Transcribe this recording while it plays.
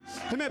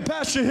Amen.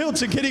 Pastor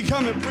Hilton, can he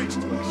come and preach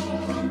to us?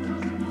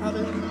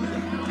 Hallelujah.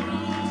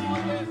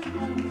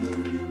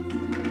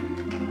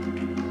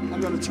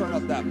 I'm going to turn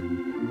up that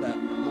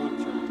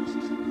monitor.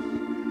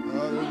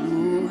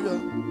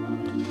 Hallelujah.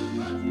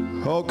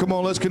 Oh, come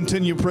on, let's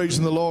continue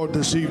praising the Lord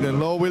this evening.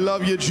 Lord, we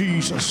love you,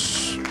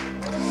 Jesus.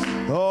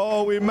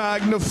 Oh, we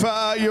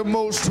magnify your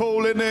most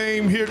holy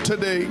name here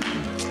today.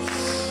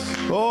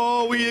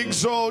 Oh, we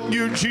exalt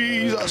you,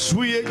 Jesus.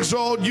 We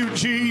exalt you,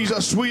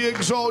 Jesus. We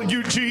exalt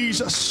you,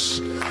 Jesus.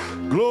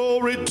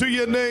 Glory to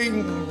your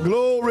name.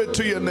 Glory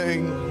to your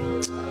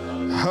name.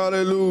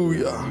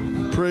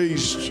 Hallelujah.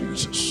 Praise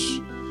Jesus.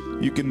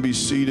 You can be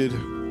seated.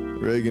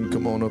 Reagan,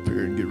 come on up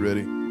here and get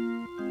ready.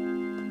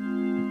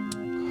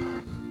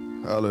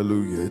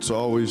 Hallelujah. It's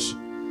always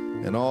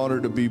an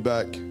honor to be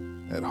back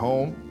at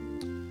home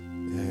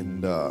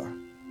and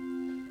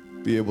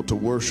be able to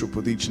worship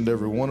with each and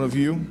every one of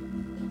you.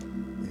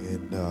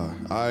 And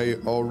I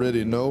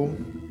already know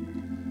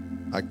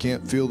I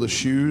can't fill the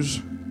shoes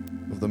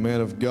of the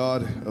man of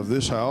God of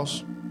this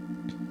house,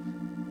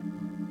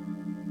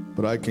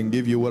 but I can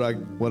give you what I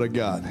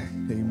got.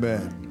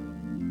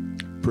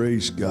 Amen.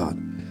 Praise God.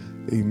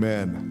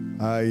 Amen.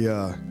 I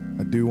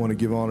do want to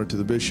give honor to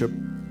the bishop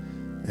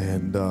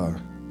and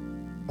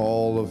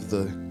all of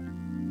the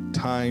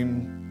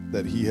time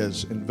that he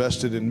has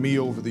invested in me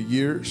over the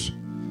years,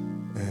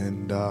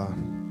 and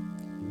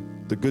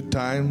the good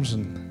times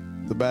and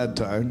the bad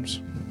times.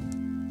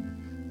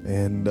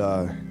 And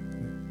I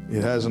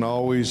haven't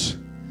always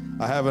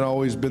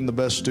been the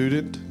best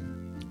student,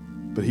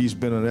 but he's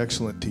been an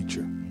excellent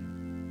teacher.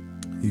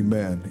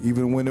 Amen.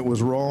 Even when it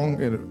was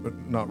wrong,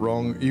 and not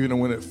wrong, even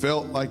when it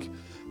felt like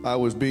I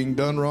was being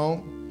done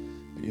wrong,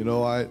 you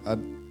know, I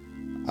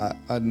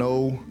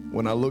know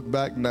when I look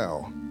back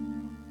now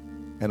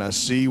and I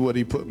see what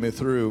he put me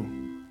through,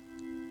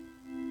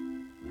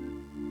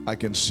 I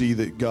can see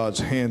that God's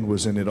hand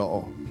was in it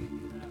all.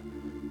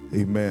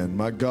 Amen.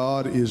 My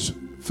God is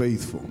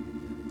faithful.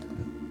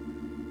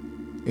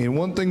 And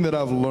one thing that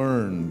I've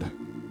learned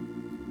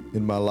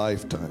in my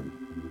lifetime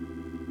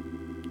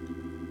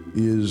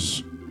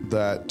is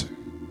that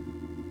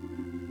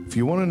if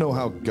you want to know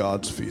how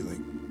God's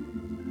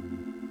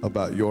feeling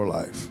about your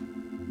life,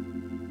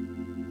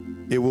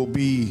 it will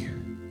be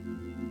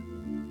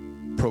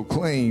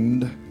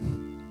proclaimed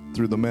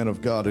through the man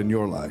of God in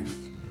your life.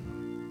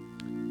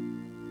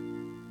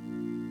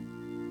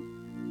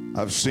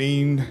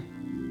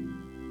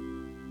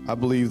 I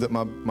believe that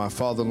my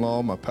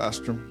father-in-law, my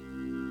pastor,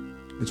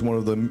 is one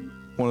of the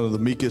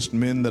meekest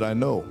men that I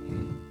know.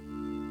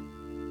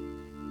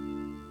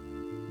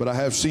 But I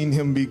have seen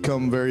him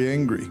become very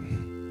angry.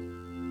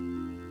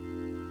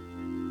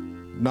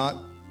 Not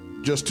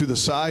just to the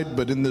side,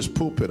 but in this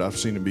pulpit, I've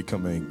seen him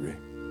become angry.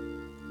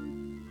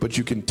 But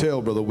you can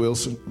tell, Brother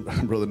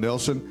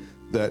Nelson,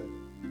 that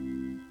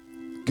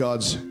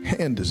God's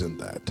hand is in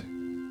that.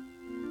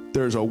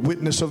 There's a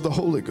witness of the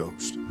Holy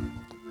Ghost.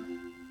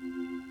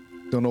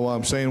 Don't know why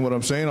I'm saying what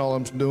I'm saying. All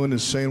I'm doing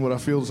is saying what I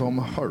feel is on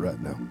my heart right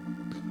now.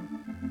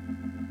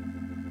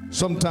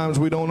 Sometimes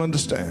we don't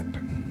understand.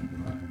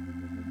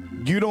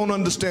 You don't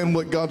understand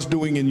what God's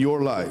doing in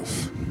your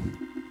life.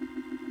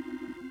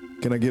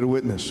 Can I get a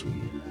witness?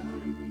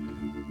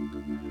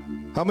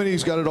 How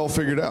many's got it all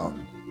figured out?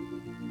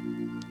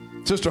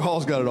 Sister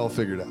Hall's got it all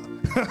figured out.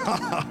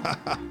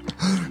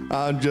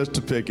 I'm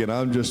just picking.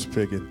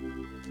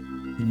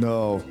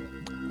 No,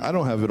 I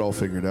don't have it all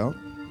figured out.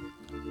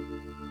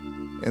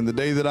 And the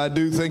day that I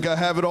do think I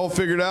have it all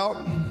figured out,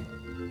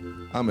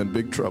 I'm in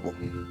big trouble.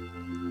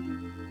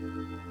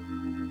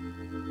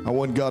 I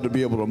want God to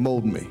be able to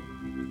mold me.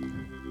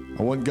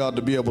 I want God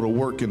to be able to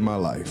work in my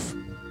life.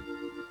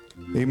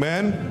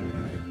 Amen.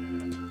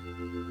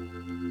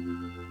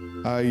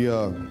 I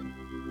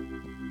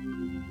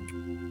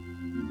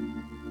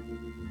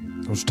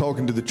was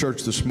talking to the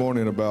church this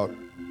morning about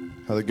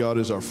how that God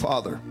is our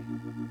Father.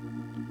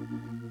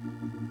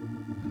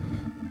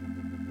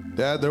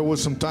 Dad, there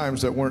was some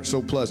times that weren't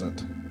so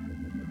pleasant.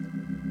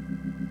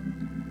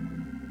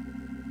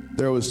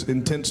 There was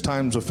intense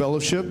times of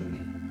fellowship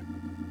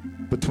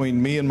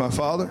between me and my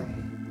father.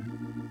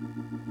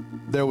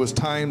 There was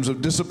times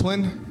of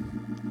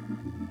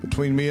discipline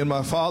between me and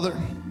my father.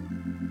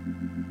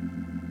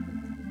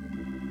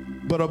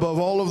 But above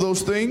all of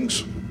those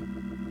things,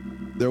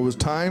 there was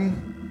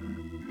time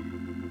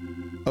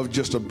of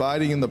just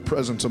abiding in the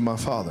presence of my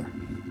Father.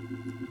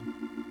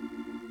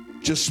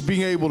 Just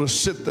being able to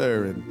sit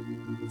there,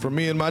 and for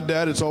me and my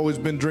dad, it's always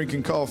been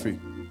drinking coffee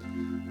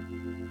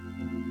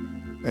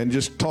and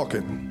just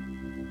talking.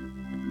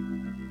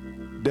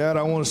 Dad,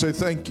 I want to say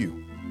thank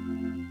you.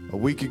 A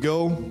week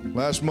ago,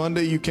 last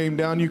Monday, you came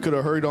down. You could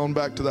have hurried on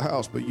back to the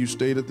house, but you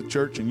stayed at the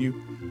church and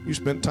you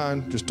spent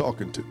time just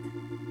talking to me.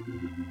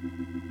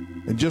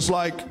 And just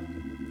like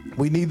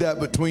we need that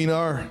between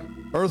our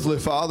earthly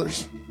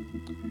fathers,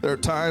 there are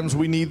times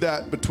we need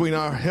that between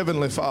our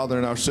heavenly Father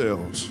and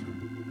ourselves.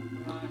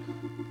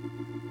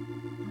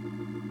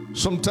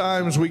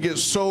 Sometimes we get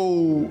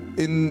so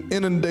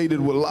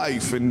inundated with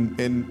life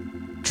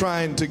and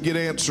trying to get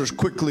answers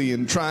quickly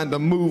and trying to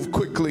move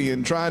quickly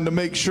and trying to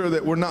make sure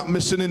that we're not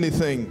missing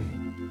anything.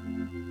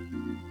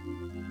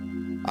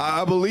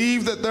 I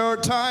believe that there are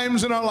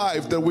times in our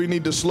life that we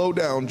need to slow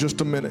down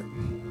just a minute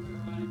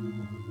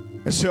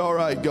and say, all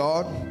right,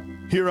 God,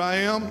 here I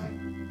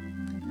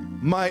am.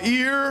 My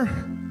ear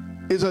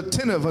is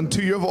attentive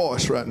unto your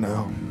voice right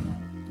now.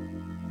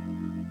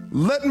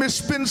 Let me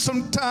spend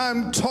some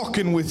time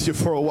talking with you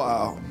for a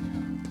while.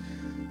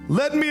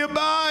 Let me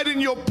abide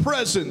in your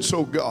presence,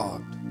 oh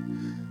God.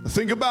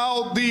 Think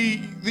about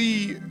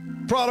the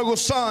prodigal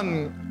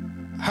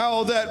son,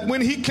 how that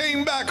when he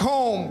came back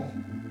home,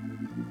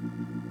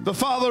 the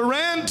father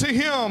ran to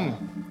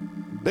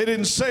him. They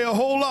didn't say a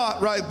whole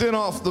lot right then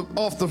off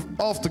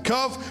the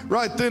cuff,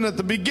 right then at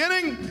the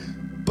beginning.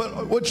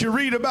 But what you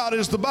read about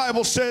is the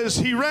Bible says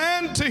he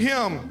ran to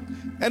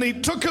him and he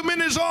took him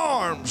in his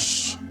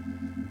arms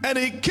and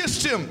he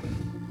kissed him.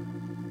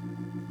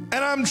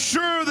 And I'm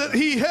sure that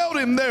he held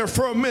him there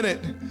for a minute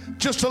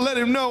just to let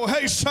him know,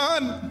 hey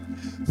son,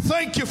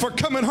 thank you for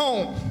coming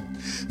home.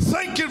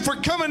 Thank you for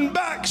coming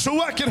back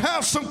so I can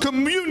have some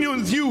communion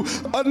with you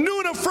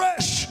anew and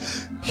afresh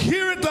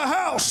here at the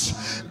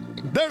house.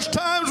 There's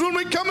times when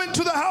we come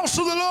into the house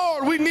of the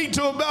Lord, we need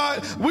to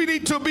abide, we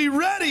need to be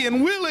ready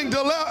and willing to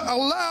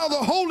allow the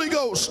Holy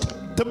Ghost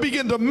to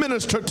begin to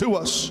minister to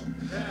us.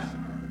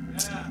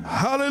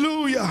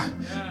 Hallelujah.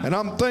 And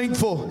I'm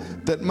thankful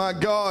that my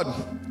God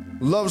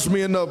loves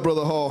me enough,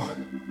 Brother Hall,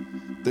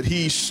 that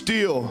he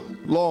still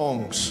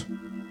longs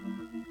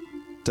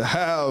to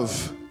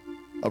have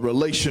a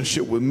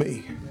relationship with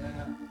me.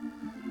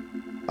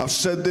 I've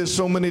said this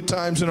so many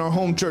times in our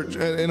home church,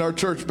 in our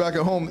church back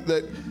at home,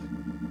 that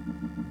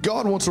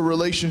God wants a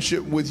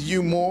relationship with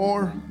you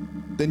more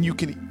than you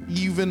can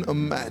even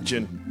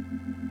imagine.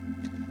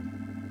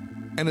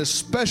 And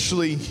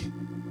especially,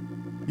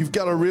 you've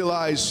got to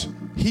realize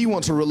he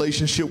wants a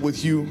relationship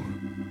with you,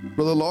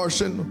 Brother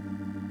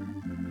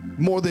Larson,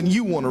 more than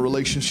you want a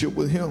relationship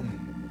with him.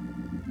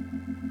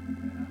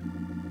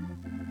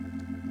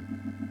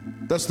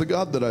 That's the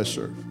God that I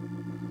serve.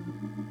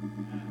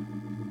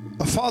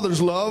 A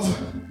father's love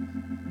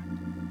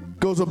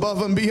goes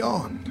above and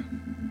beyond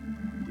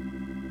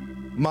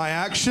my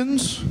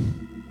actions,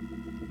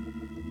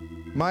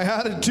 my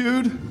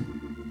attitude,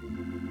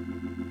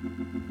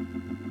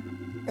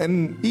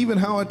 and even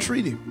how I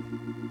treat him.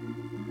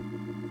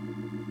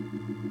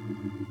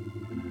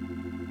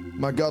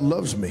 My God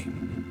loves me.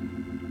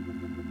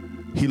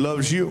 He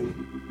loves you.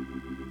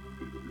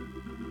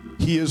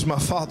 He is my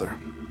Father.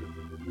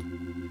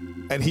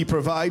 And he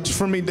provides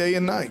for me day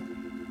and night.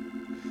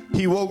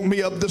 He woke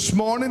me up this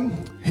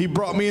morning. He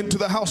brought me into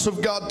the house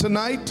of God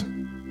tonight.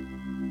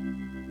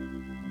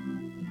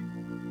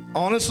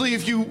 Honestly,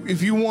 if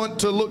you want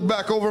to look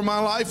back over my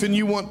life and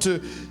you want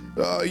to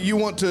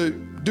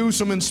do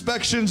some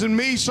inspections in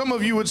me, some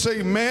of you would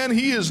say, man,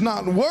 he is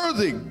not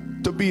worthy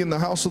to be in the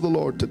house of the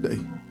Lord today,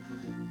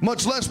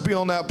 much less be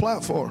on that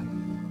platform.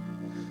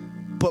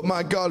 But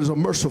my God is a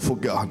merciful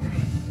God.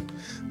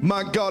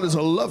 My God is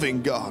a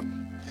loving God.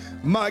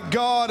 My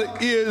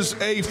God is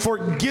a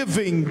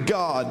forgiving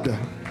God.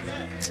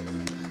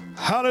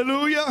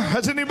 Hallelujah.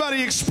 Has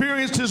anybody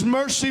experienced his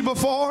mercy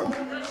before?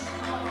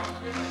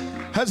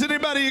 Has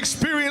anybody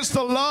experienced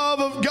the love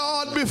of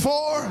God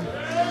before?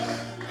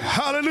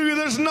 Hallelujah.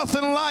 There's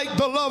nothing like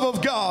the love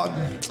of God.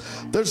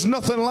 There's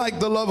nothing like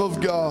the love of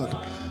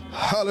God.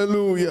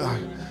 Hallelujah.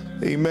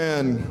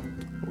 Amen.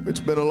 It's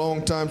been a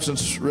long time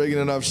since Reagan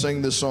and I've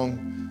sang this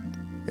song.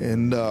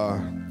 And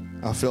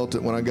I felt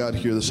it when I got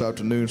here this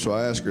afternoon. So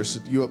I asked her, I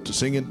said, you up to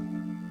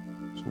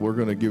singing? So we're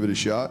going to give it a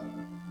shot.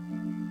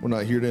 We're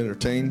not here to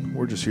entertain.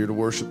 We're just here to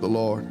worship the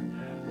Lord.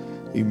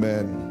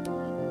 Amen.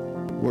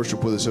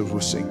 Worship with us as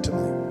we sing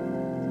tonight.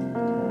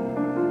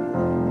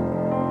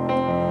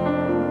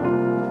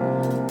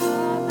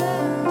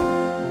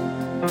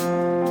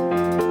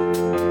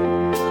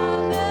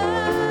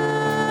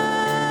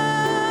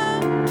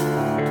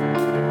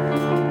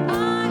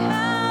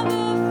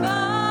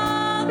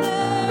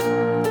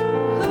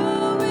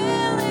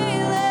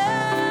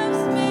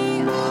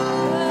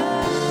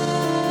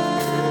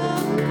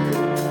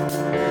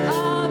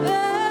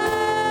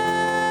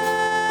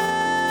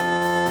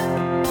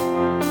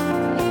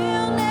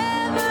 He'll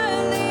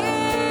never leave.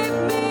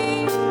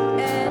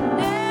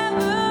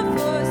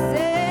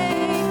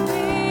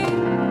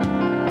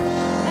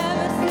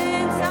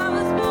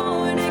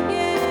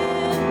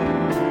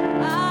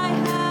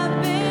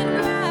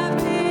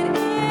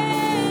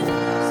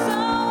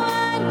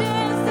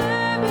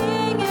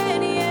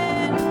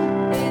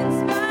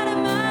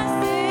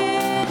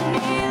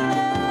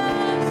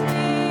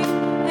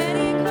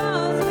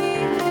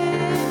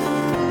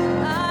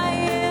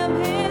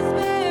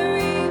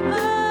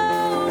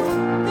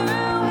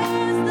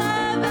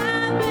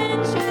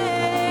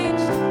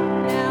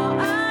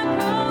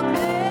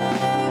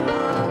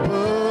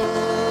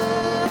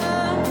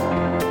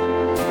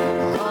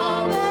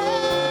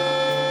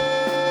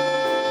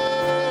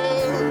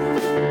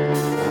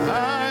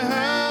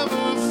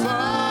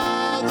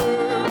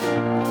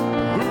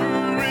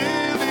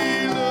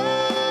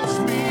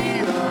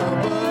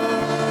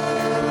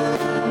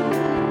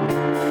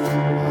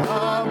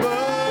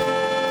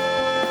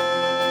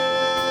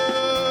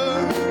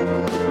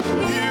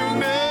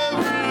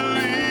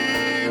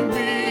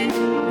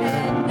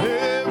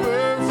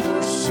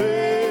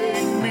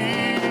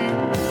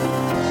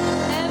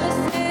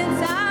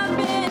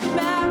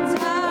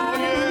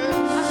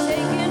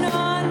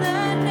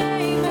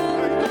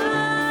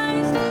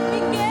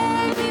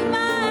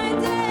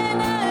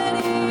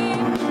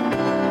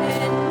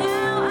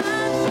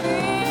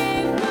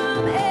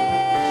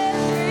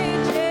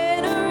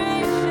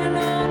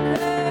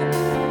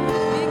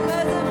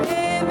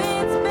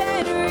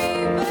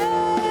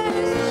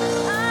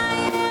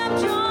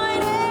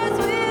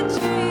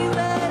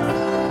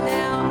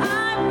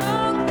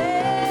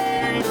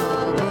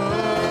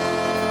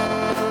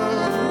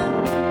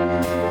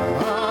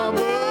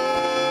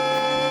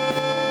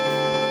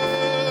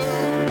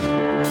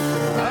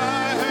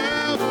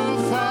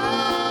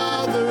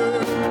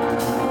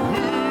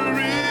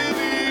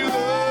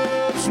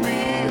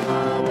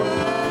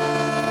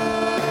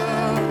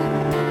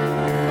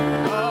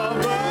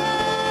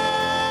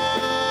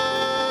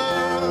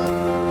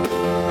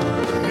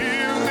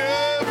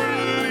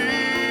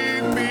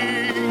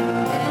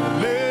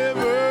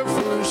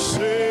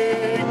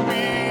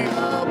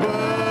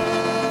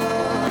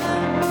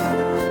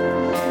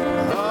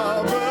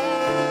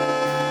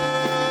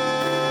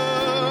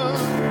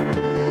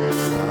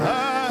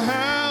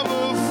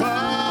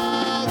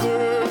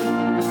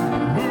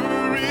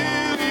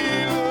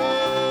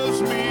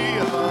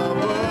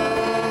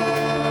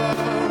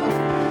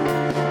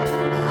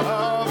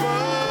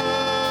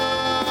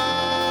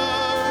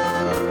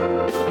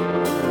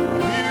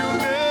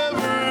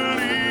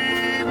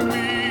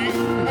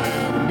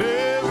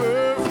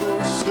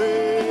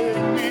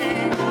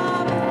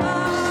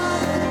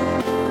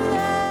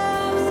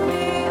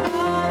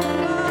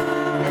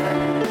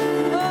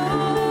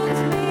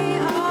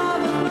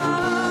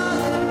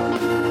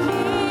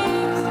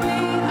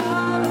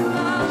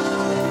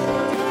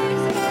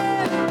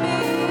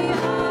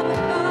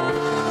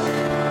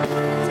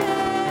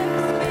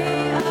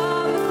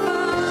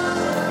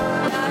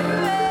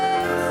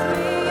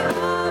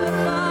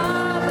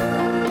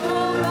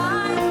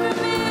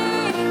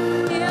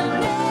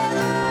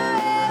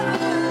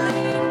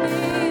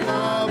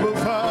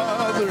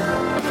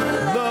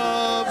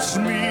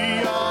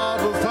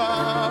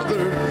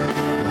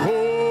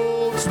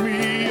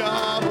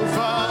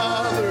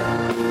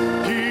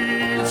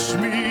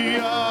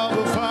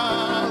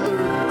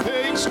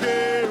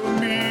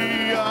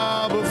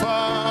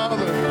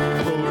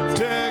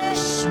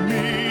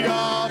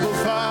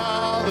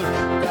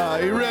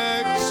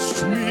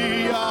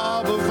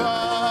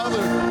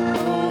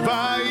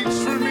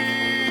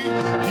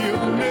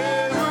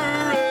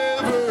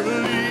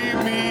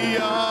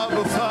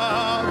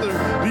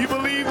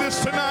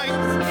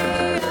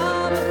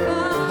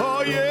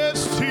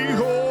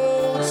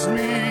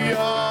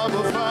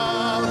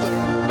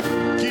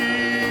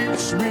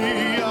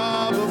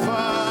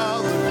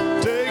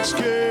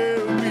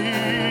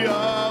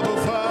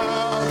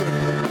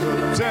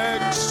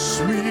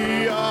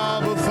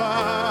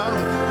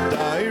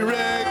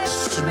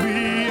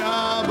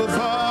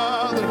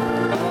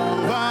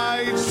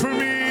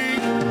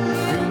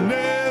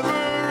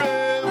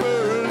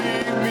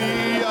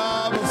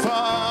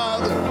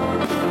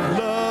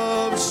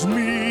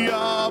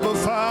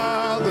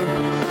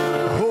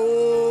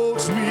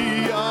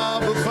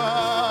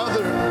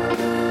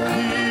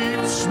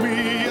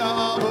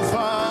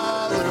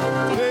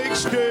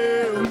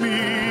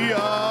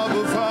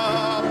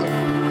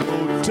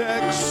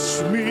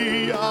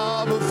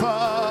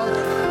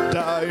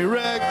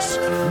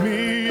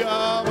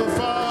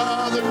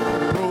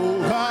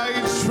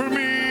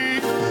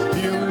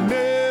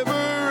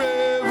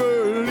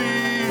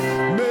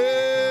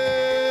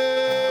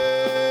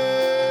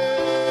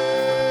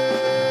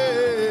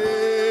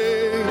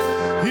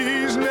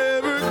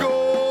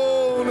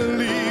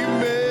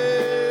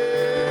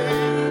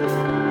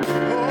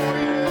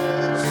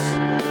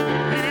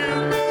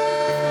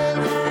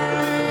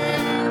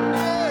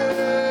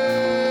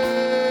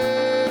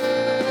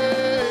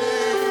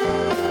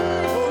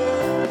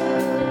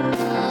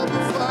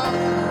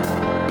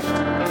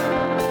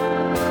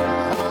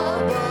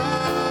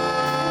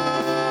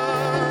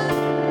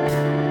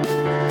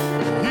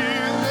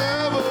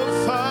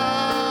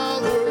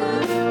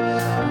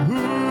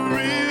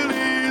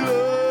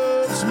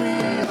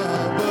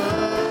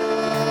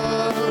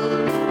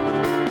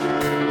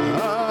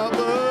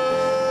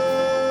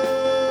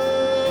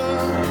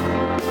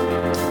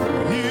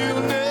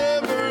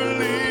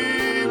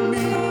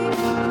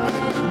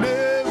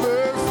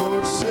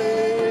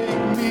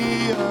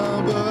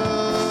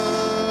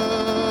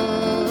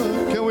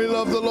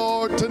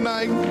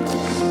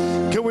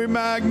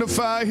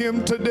 magnify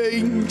him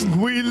today.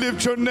 We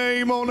lift your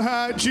name on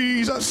high,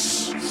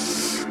 Jesus.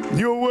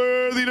 You're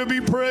worthy to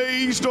be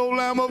praised, O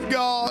Lamb of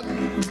God.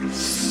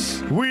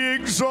 We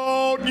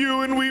exalt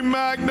you and we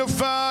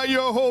magnify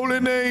your holy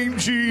name,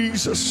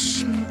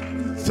 Jesus.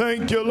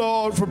 Thank you,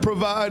 Lord, for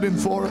providing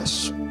for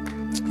us.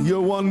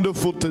 You're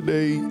wonderful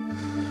today.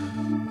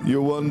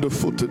 You're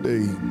wonderful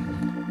today.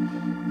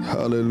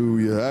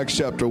 Hallelujah. Acts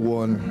chapter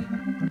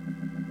 1,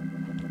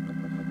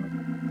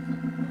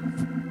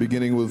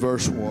 beginning with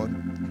verse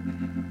 1.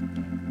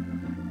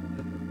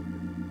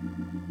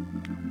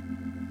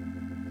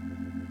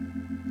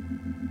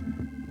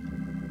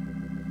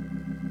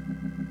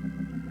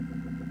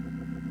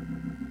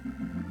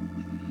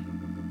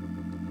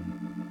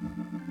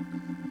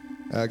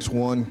 Acts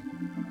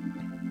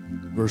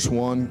 1, verse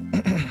 1.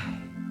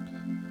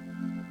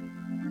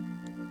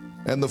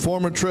 And the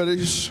former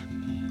treatise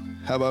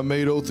have I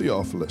made, O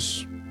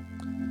Theophilus,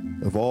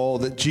 of all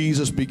that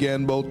Jesus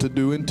began both to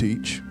do and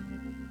teach,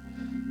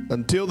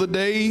 until the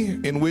day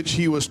in which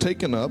he was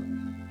taken up.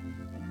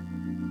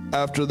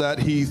 After that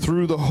he,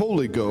 through the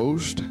Holy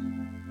Ghost,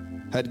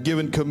 had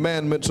given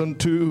commandments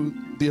unto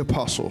the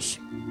apostles,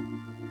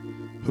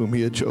 whom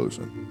he had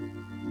chosen,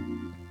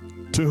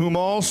 to whom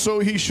also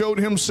he showed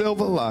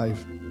himself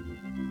alive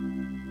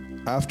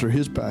after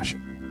his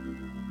passion,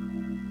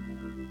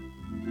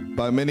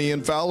 by many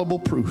infallible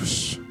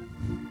proofs,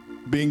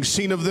 being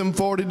seen of them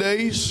 40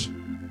 days,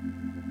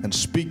 and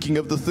speaking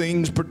of the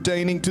things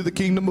pertaining to the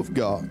kingdom of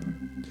God.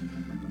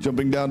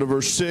 Jumping down to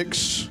verse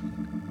 6.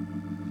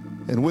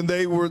 And when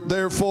they were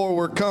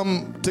therefore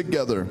come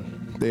together,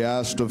 they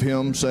asked of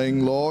him,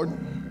 saying, Lord,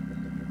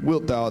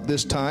 wilt thou at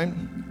this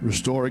time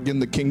restore again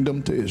the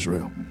kingdom to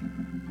Israel?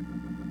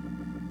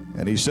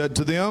 And he said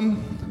to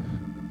them,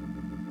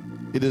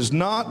 it is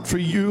not for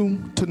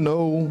you to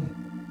know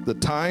the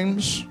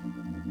times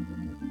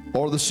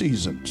or the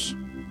seasons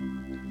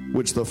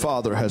which the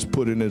Father has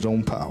put in his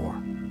own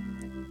power,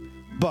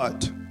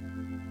 but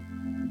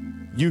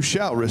you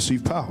shall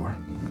receive power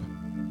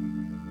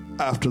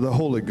after the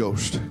Holy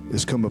Ghost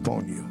is come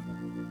upon you.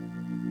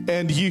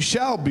 And ye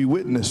shall be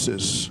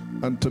witnesses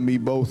unto me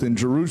both in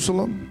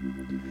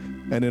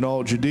Jerusalem and in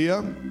all Judea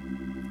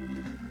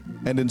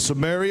and in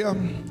Samaria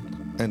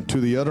and to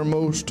the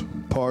uttermost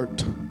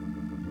part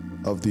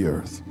of the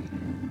earth.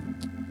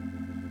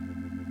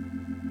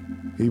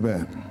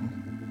 Amen.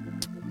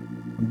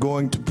 I'm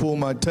going to pull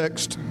my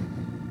text,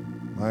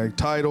 my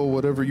title,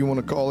 whatever you want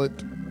to call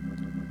it,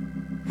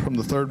 from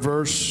the 3rd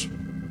verse.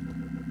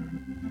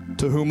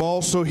 To whom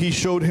also he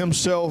showed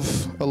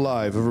himself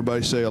alive.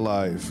 Everybody say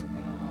alive.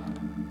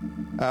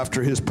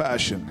 After his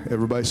passion.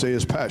 Everybody say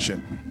his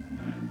passion.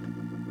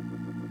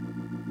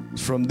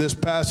 It's from this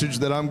passage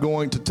that I'm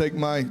going to take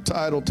my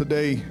title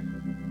today,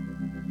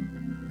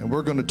 and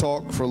we're going to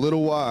talk for a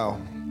little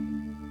while.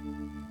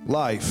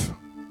 Life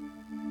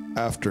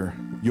after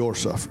your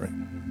suffering.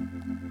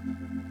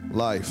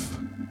 Life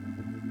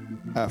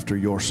after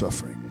your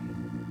suffering.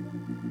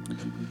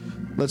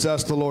 Let's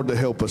ask the Lord to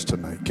help us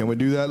tonight. Can we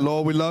do that?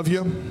 Lord, we love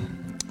you.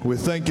 We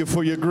thank you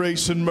for your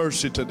grace and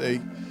mercy today.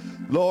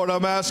 Lord,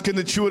 I'm asking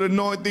that you would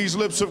anoint these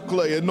lips of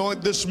clay,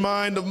 anoint this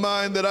mind of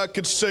mine, that I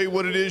could say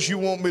what it is you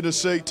want me to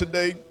say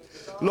today.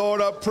 Lord,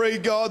 I pray,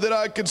 God, that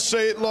I could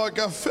say it like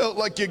I felt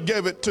like you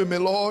gave it to me,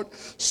 Lord.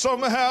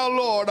 Somehow,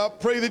 Lord, I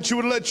pray that you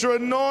would let your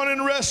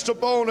anointing rest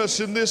upon us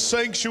in this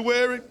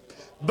sanctuary.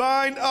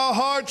 Bind our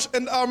hearts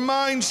and our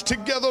minds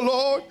together,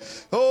 Lord.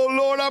 Oh,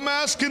 Lord, I'm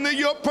asking that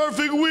your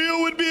perfect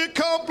will would be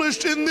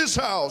accomplished in this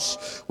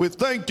house. We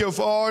thank you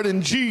for it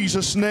in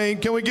Jesus' name.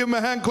 Can we give him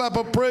a hand clap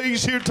of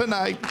praise here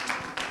tonight?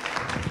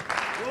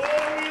 Lord,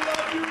 we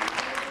love you.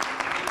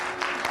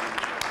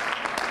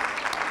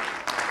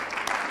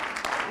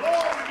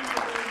 Lord,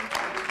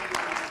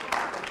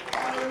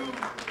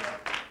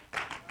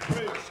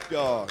 praise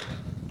God.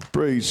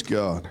 Praise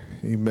God.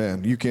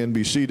 Amen. You can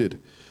be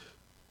seated.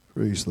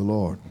 Praise the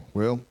Lord.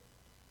 Well,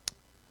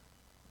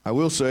 I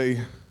will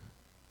say,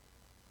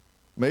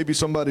 maybe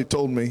somebody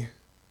told me,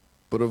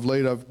 but of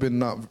late I've been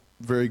not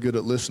very good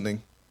at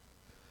listening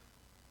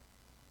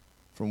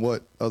from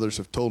what others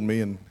have told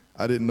me, and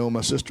I didn't know my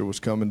sister was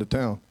coming to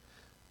town.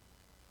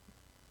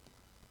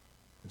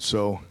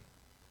 So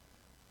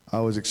I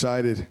was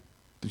excited.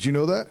 Did you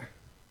know that?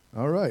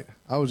 All right.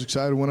 I was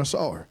excited when I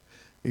saw her.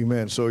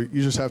 Amen. So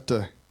you just have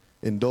to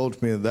indulge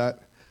me in that.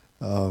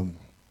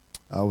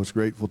 I was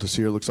grateful to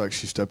see her. Looks like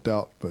she stepped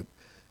out. But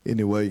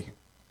anyway,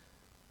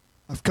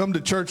 I've come to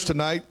church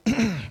tonight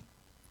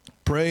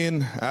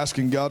praying,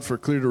 asking God for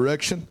clear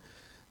direction.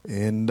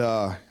 And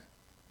I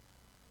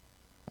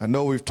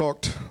know we've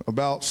talked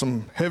about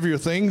some heavier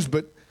things,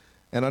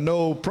 and I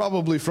know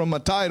probably from my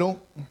title,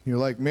 you're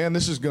like, man,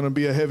 this is going to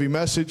be a heavy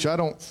message. I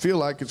don't feel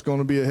like it's going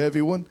to be a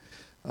heavy one.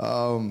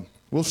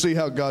 We'll see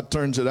how God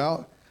turns it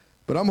out.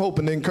 But I'm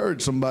hoping to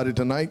encourage somebody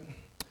tonight.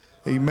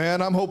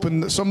 Amen. I'm hoping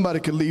that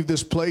somebody could leave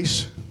this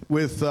place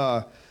with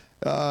a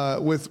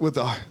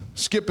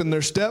skip in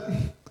their step.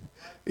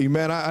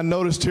 Amen. I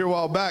noticed here a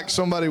while back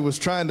somebody was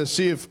trying to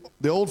see if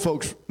the old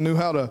folks knew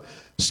how to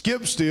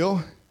skip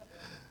still.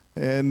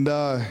 And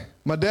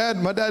my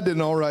dad did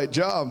an all right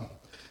job.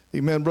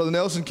 Amen. Brother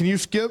Nelson, can you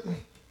skip?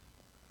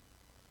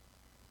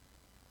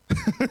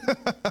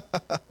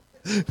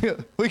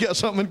 We got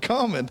something in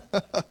common.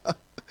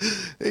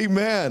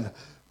 Amen.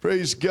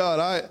 Praise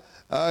God.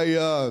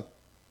 I'm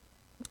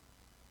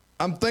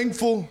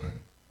thankful.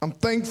 I'm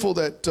thankful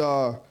that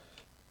the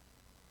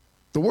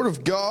Word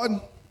of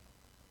God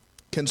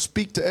can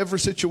speak to every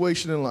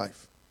situation in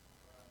life.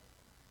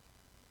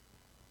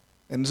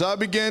 And as I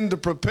began to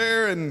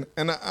prepare, and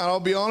I'll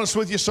be honest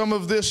with you, some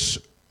of this,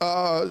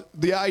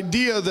 the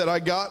idea that I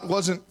got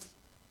wasn't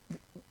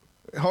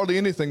hardly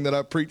anything that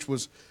I preached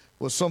was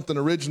something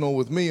original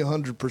with me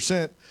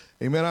 100%.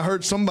 Amen. I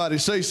heard somebody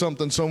say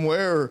something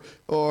somewhere,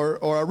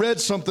 or I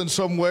read something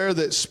somewhere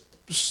that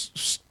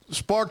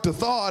sparked a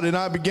thought, and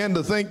I began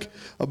to think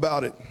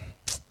about it,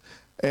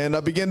 and I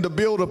began to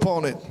build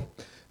upon it,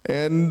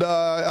 and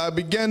I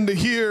began to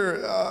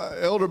hear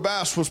Elder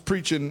Bass was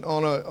preaching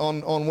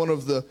on one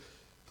of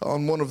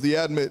the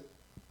Admit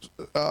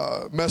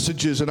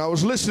messages, and I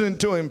was listening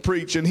to him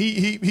preach, and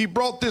he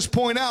brought this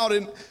point out,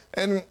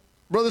 and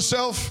Brother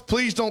Self,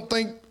 please don't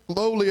think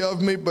lowly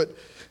of me, but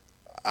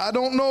I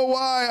don't know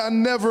why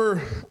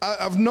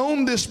I've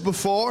known this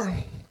before.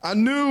 I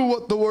knew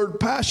what the word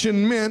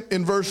passion meant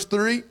in verse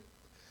 3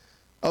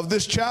 of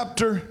this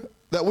chapter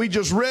that we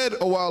just read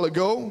a while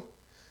ago.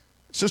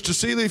 Sister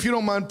Celia, if you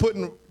don't mind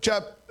putting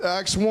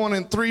Acts 1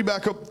 and 3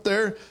 back up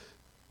there.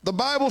 The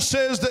Bible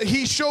says that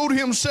he showed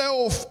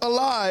himself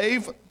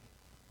alive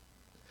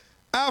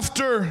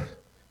after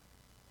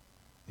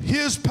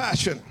his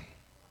passion.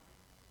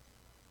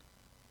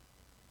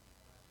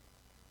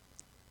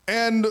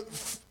 And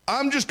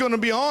I'm just going to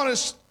be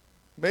honest.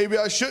 Maybe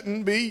I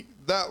shouldn't be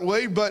that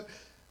way, but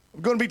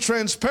I'm going to be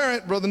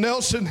transparent, Brother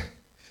Nelson.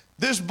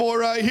 This boy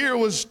right here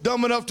was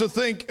dumb enough to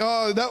think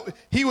that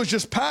he was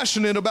just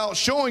passionate about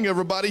showing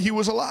everybody he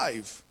was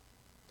alive.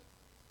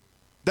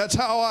 That's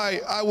how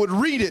I would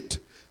read it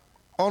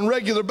on a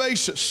regular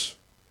basis.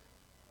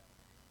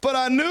 But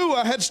I knew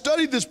I had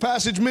studied this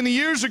passage many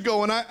years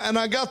ago, and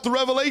I got the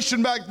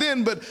revelation back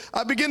then, but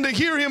I began to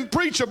hear him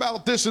preach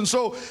about this, and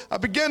so I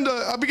began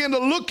to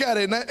look at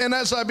it, and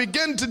as I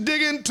began to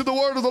dig into the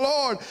word of the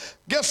Lord,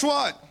 guess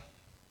what?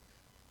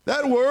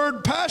 That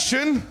word,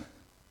 passion,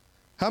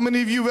 how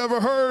many of you have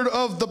ever heard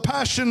of the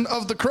passion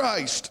of the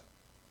Christ?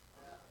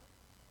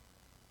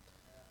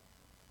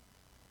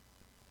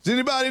 Does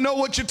anybody know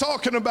what you're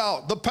talking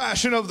about? The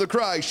passion of the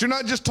Christ. You're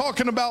not just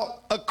talking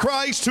about a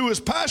Christ who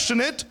is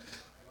passionate,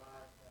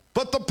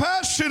 but the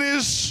passion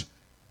is,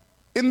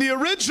 in the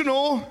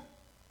original,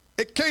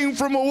 it came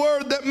from a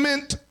word that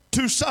meant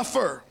to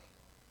suffer.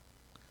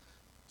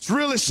 It's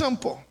really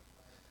simple.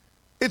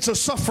 It's a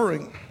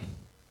suffering.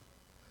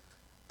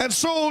 And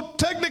so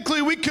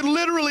technically we could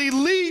literally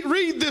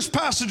read this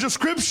passage of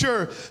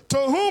Scripture, to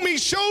whom he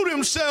showed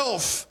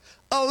himself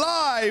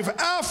alive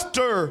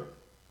after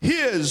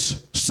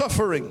his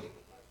suffering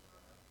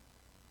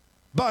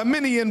by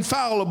many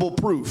infallible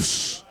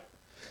proofs.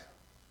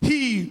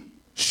 He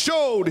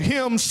showed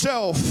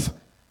himself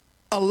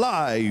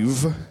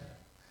alive.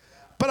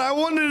 But I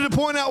wanted to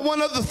point out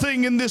one other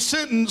thing in this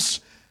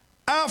sentence.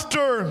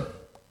 After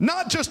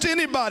not just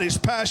anybody's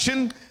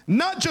passion,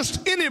 not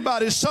just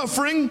anybody's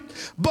suffering,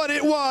 but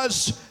it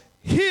was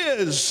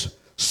his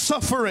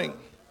suffering.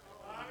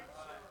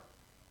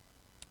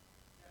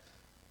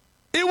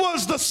 It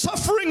was the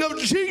suffering of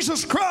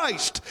Jesus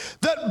Christ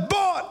that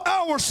bought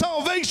our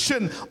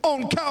salvation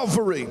on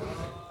Calvary.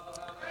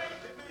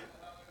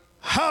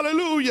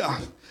 Hallelujah.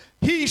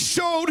 He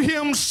showed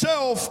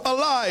himself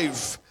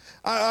alive.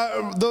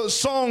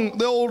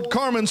 The old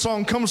Carmen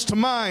song comes to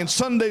mind,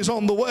 Sunday's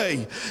on the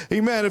Way.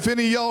 Amen. If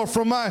any of y'all are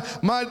from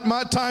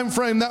my time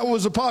frame, that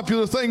was a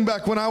popular thing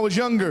back when I was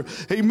younger.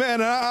 Amen.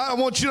 And I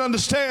want you to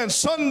understand,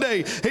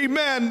 Sunday,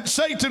 amen,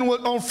 Satan was,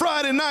 on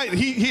Friday night,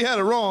 he had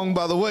it wrong,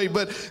 by the way,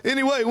 but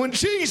anyway, when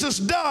Jesus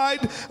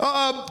died,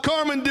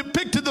 Carmen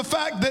depicted the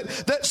fact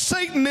that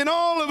Satan and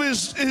all of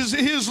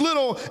his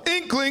little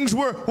inklings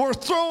were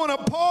throwing a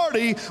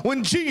party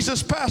when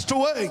Jesus passed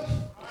away.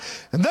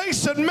 And they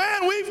said,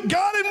 man, we've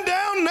got him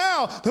down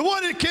now.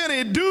 What can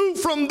he do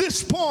from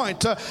this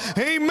point?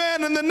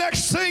 Amen. And the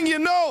next thing you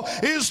know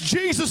is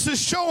Jesus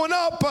is showing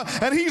up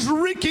and he's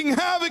wreaking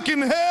havoc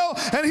in hell,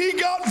 and he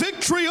got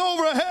victory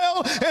over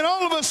hell. And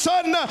all of a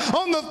sudden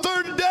on the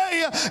third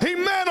day,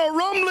 amen, a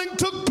rumbling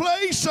took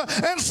place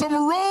and some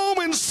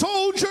Roman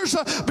soldiers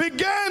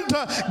began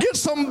to get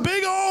some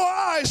big old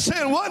eyes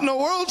saying, what in the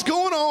world's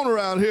going on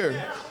around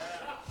here?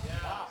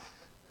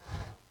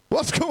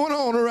 What's going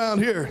on around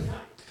here?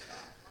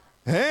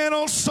 And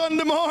on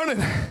Sunday morning,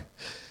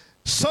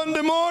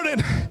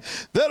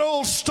 that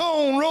old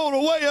stone rolled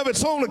away of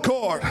its own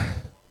accord.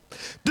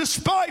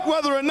 Despite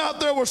whether or not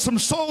there were some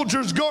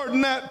soldiers guarding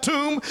that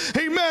tomb,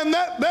 amen,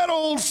 that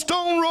old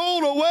stone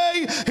rolled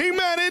away.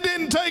 Amen. It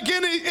didn't take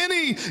it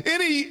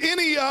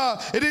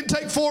didn't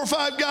take 4 or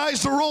 5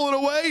 guys to roll it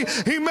away.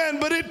 Amen.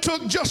 But it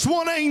took just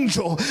one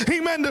angel,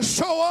 amen, to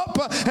show up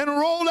and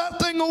roll that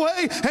thing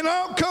away. And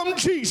out come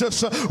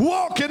Jesus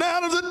walking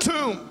out of the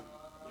tomb.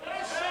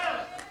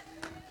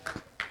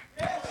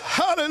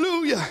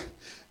 Hallelujah.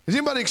 Is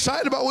anybody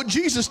excited about what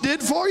Jesus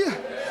did for you?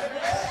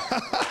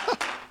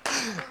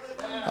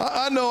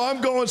 I know I'm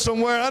going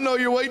somewhere. I know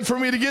you're waiting for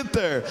me to get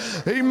there.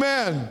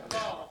 Amen.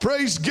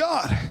 Praise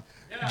God.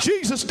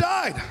 Jesus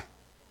died.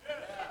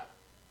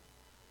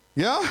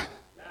 Yeah?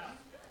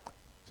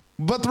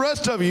 But the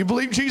rest of you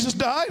believe Jesus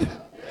died?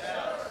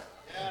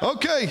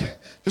 Okay.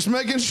 Just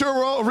making sure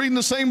we're all reading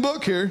the same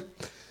book here.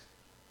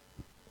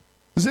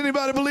 Does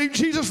anybody believe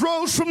Jesus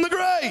rose from the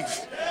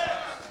grave?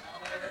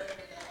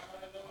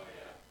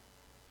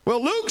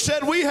 Well, Luke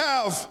said we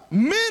have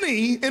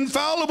many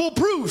infallible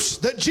proofs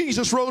that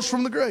Jesus rose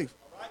from the grave.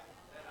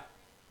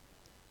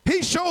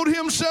 He showed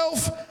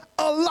himself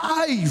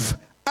alive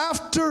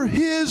after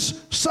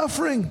his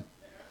suffering.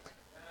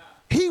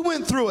 He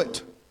went through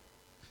it.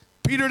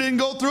 Peter didn't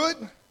go through it.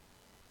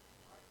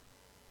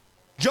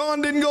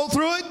 John didn't go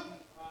through it.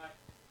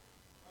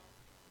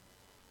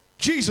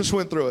 Jesus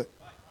went through it.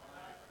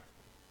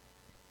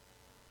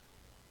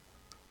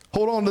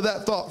 Hold on to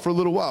that thought for a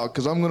little while,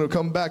 because I'm going to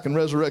come back and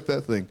resurrect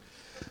that thing.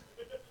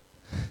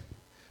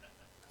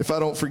 If I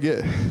don't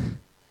forget.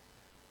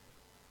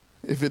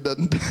 If it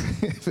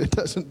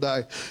doesn't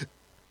die.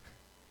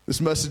 This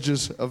message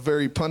is a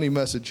very punny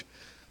message.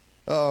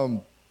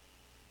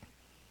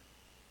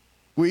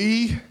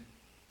 We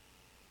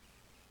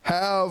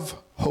have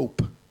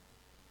hope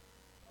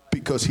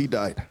because he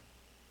died.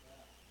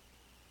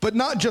 But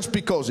not just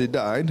because he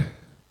died,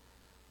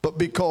 but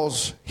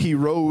because he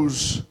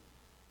rose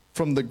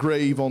from the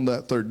grave on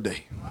that third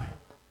day.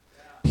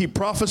 He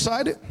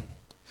prophesied it.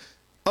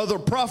 Other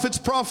prophets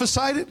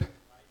prophesied it.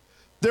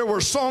 There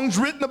were songs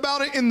written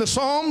about it in the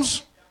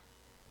Psalms.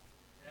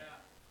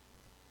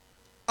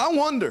 I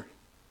wonder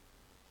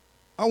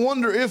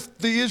if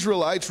the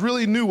Israelites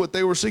really knew what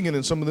they were singing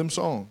in some of them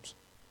songs.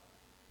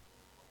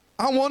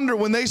 I wonder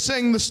when they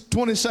sang this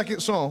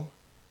 22nd song,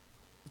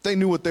 if they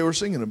knew what they were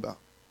singing about.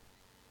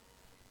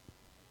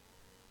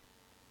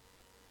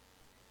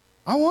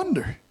 I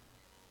wonder.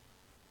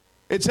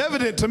 It's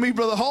evident to me,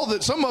 Brother Hall,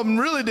 that some of them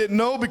really didn't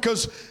know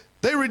because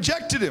they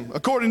rejected him,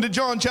 according to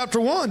John chapter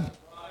 1.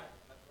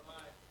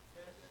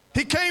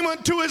 He came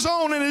unto his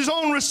own, and his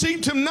own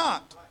received him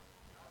not.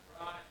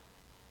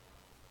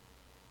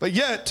 But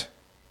yet,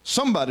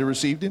 somebody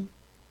received him.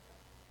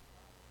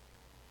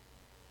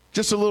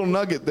 Just a little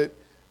nugget that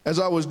as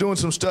I was doing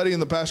some study in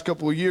the past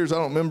couple of years, I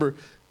don't remember,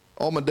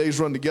 all my days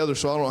run together,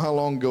 so I don't know how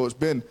long ago it's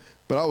been,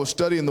 but I was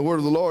studying the word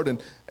of the Lord,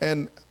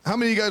 and how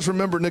many of you guys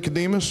remember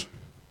Nicodemus?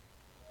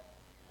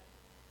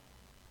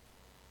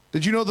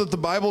 Did you know that the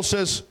Bible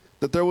says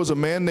that there was a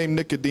man named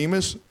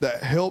Nicodemus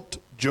that helped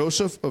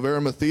Joseph of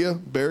Arimathea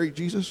bury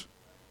Jesus?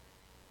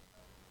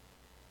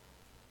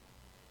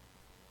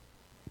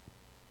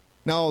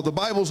 Now, the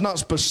Bible's not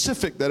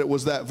specific that it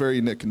was that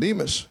very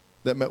Nicodemus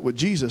that met with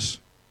Jesus.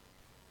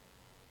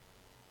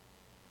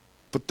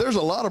 But there's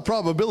a lot of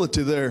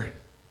probability there.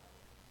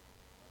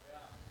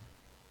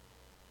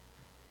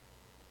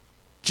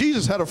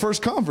 Jesus had a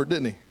first convert,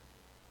 didn't he?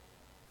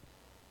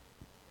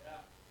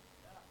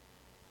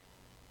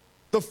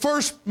 The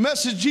first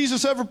message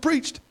Jesus ever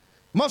preached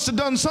must have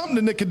done something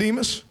to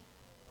Nicodemus.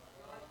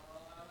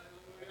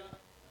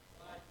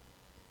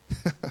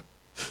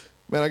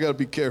 Man, I got to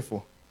be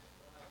careful.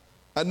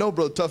 I know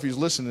Brother Tuffy's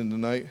listening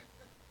tonight.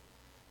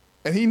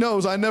 And he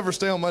knows I never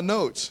stay on my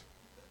notes.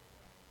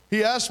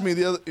 He asked me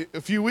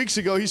a few weeks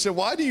ago, he said,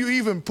 why do you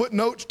even put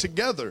notes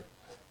together?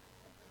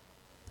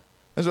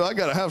 I said, I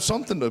got to have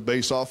something to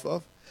base off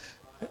of.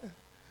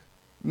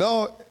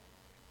 No.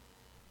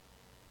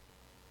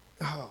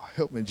 Oh,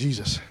 help me,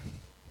 Jesus.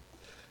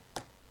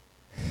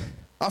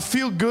 I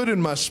feel good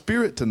in my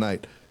spirit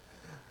tonight.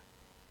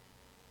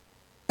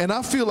 And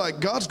I feel like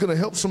God's going to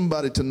help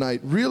somebody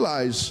tonight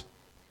realize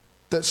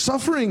that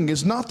suffering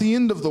is not the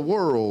end of the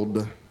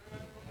world.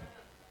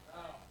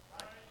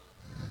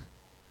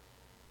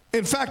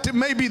 In fact, it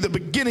may be the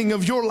beginning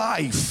of your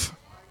life.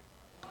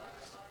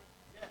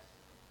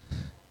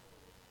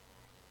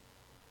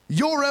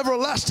 Your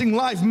everlasting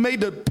life may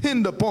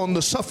depend upon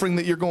the suffering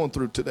that you're going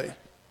through today.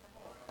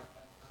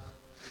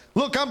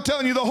 Look, I'm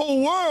telling you, the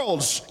whole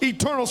world's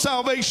eternal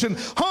salvation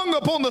hung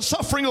upon the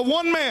suffering of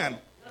one man,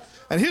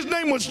 and his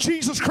name was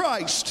Jesus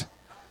Christ.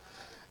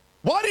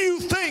 Why do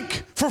you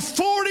think for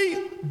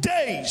 40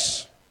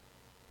 days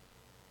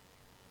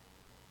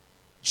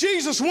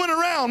Jesus went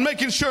around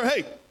making sure,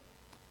 hey,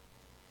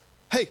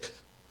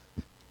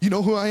 you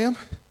know who I am?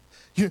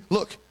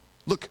 Look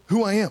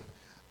who I am.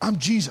 I'm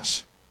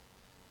Jesus.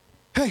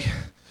 Hey,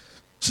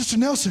 Sister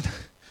Nelson,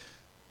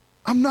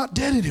 I'm not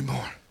dead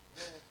anymore.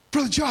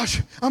 Brother Josh,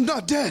 I'm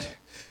not dead.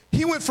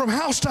 He went from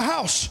house to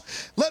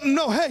house, letting them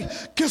know, hey,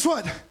 guess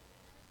what?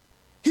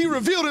 He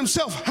revealed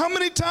himself how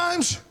many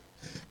times?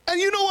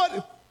 And you know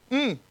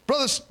what?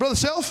 Brother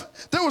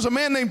Self, there was a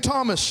man named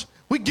Thomas.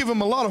 We give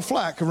him a lot of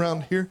flack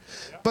around here,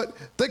 but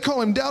they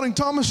call him Doubting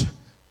Thomas.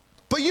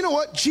 But you know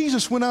what?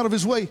 Jesus went out of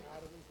his way.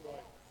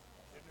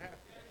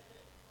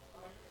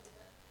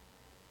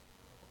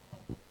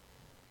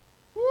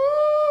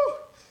 Woo!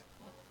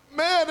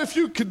 Man, if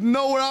you could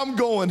know where I'm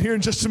going here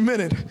in just a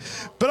minute.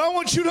 But I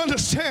want you to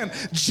understand,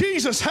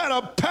 Jesus had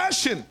a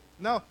passion.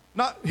 Now,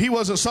 he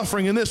wasn't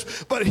suffering in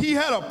this, but he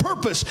had a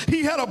purpose.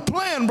 He had a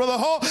plan, Brother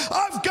Hall.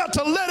 I've got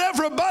to let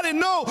everybody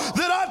know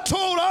that I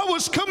told I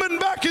was coming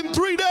back in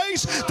 3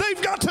 days.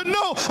 They've got to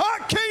know I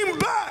came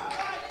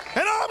back.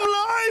 And I'm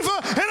live,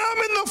 and I'm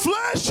in the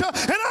flesh,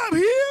 and I'm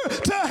here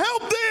to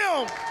help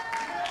them.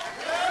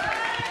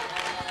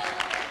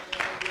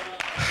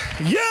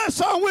 Yes,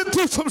 I went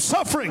through some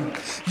suffering.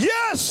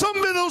 Yes, some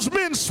of those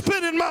men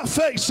spit in my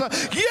face.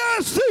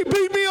 Yes, they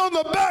beat me on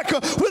the back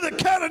with a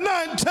cat of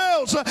nine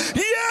tails.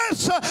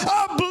 Yes,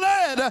 I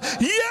bled.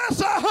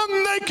 Yes, I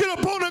hung naked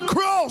upon a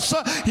cross.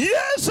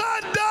 Yes, I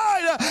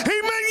died.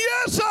 Amen.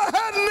 Yes, I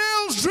had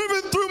nails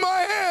driven through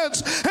my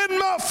hands and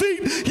my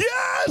feet.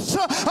 Yes,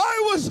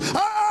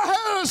 I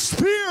had a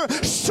spear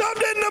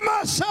shoved into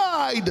my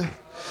side.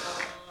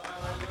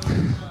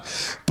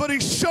 But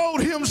he showed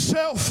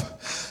himself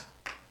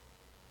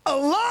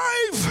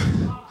alive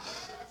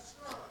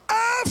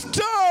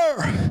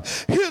after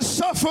his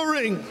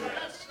suffering.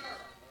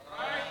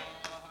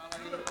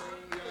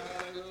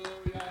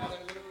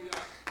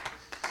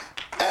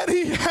 And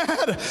he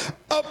had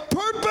a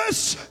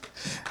purpose.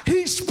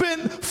 He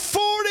spent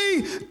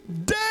 40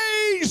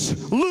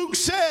 days, Luke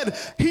said,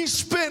 he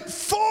spent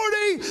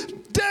 40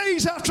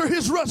 days after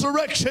his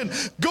resurrection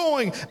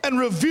going and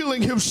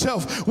revealing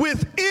himself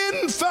with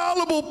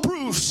infallible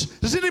proofs.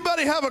 Does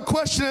anybody have a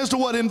question as to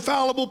what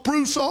infallible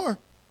proofs are?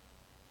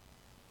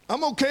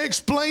 I'm okay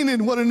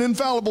explaining what an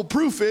infallible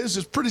proof is.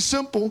 It's pretty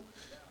simple.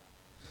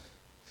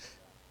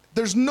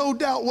 There's no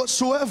doubt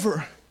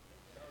whatsoever.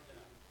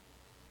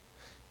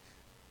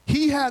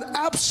 He had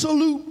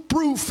absolute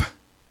proof.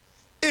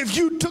 If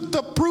you took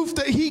the proof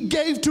that he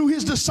gave to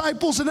his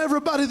disciples and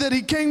everybody that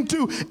he came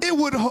to, it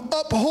would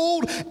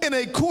uphold in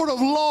a court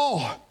of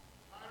law.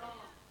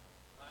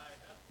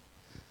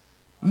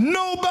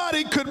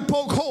 Nobody could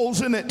poke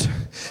holes in it.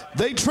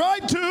 They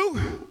tried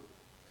to.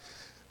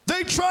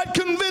 They tried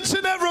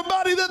convincing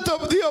everybody that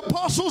the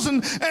apostles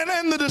and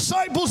the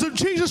disciples of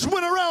Jesus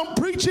went around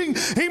preaching.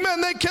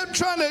 Amen. They kept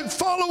trying to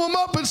follow him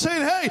up and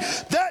saying, hey,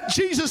 that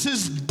Jesus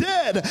is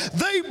dead.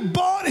 They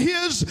bought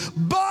his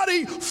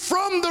body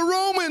from the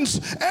Romans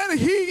and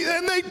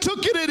they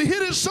took it and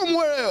hid it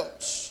somewhere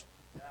else.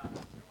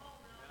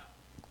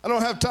 I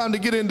don't have time to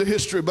get into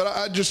history, but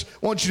I just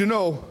want you to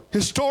know,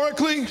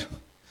 historically,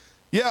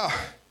 yeah,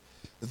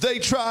 they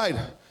tried.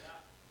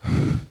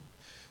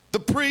 The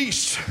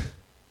priests,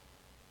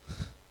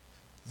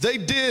 they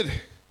did.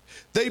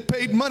 They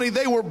paid money.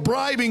 They were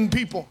bribing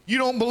people. You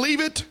don't believe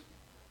it?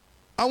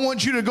 I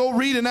want you to go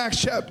read in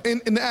Acts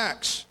in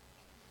Acts.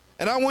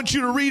 And I want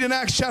you to read in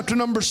Acts chapter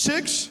number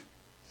 6.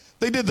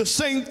 They did the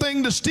same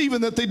thing to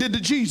Stephen that they did to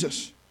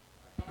Jesus.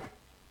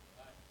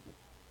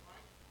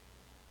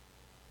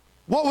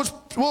 What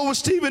was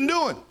Stephen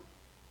doing?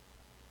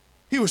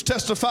 He was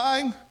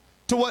testifying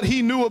to what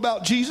he knew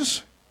about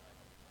Jesus.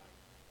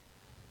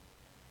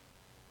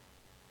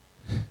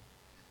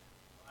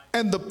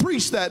 And the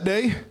priests that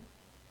day,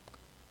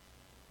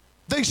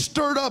 they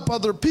stirred up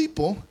other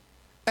people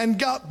and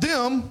got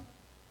them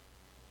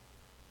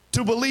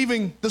to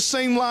believing the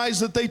same lies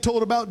that they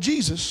told about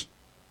Jesus.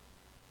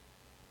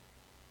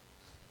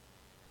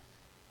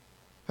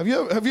 Have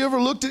you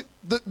ever looked at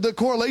the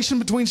correlation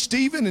between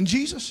Stephen and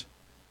Jesus?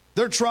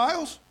 Their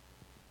trials?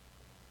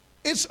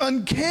 It's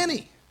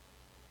uncanny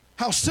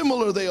how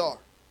similar they are.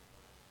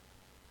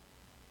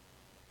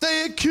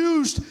 They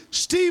accused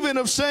Stephen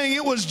of saying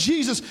it was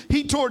Jesus.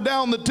 He tore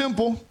down the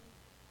temple,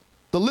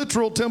 the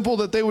literal temple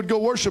that they would go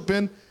worship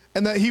in,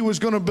 and that he was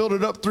going to build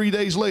it up 3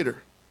 days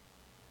later.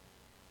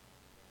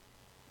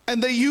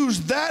 And they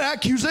used that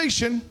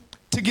accusation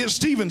to get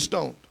Stephen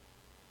stoned.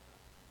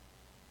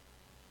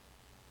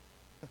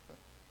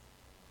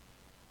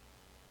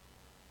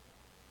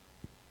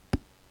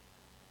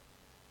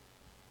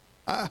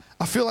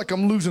 I feel like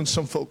I'm losing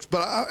some folks,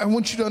 but I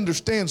want you to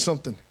understand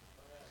something.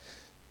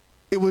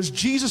 It was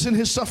Jesus in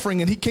his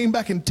suffering, and he came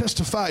back and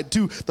testified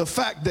to the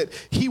fact that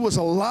he was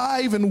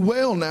alive and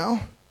well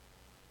now.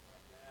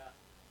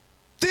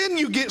 Then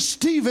you get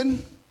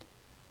Stephen,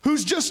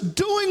 who's just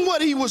doing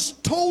what he was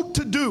told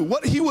to do,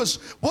 what he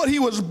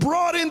was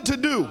brought in to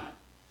do.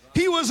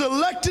 He was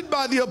elected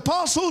by the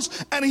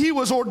apostles, and he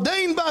was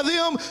ordained by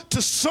them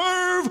to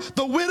serve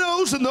the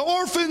widows and the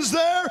orphans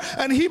there,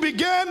 and he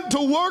began to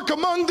work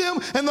among them,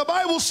 and the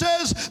Bible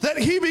says that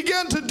he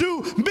began to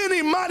do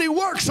many mighty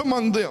works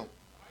among them.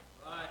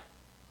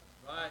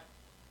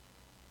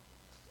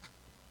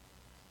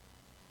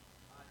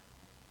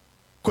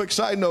 Quick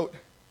side note,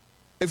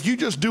 if you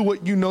just do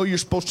what you know you're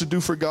supposed to do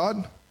for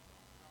God,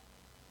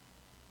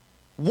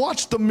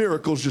 watch the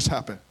miracles just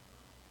happen.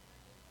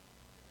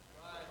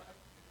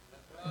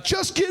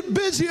 Just get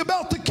busy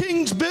about the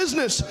king's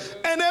business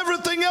and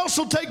everything else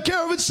will take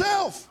care of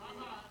itself.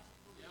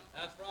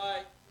 That's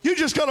right. You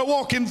just got to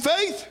walk in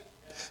faith.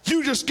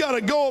 You just got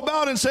to go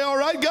about and say, all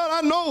right,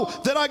 God, I know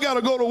that I got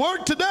to go to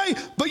work today,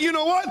 but you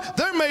know what?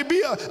 There may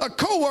be a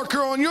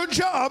coworker on your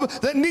job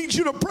that needs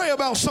you to pray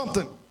about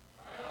something.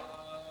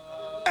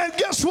 And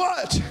guess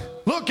what?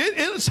 Look,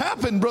 it's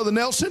happened, Brother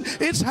Nelson.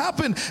 It's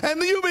happened.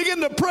 And you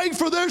begin to pray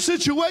for their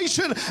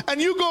situation,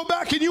 and you go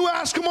back and you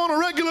ask them on a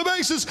regular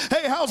basis,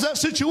 hey, how's that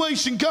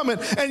situation coming?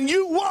 And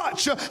you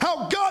watch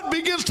how God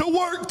begins to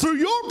work through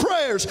your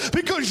prayers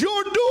because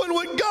you're doing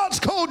what God's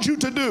called you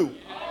to do.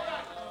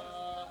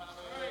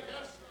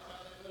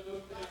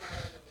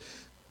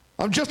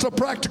 I'm just a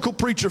practical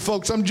preacher,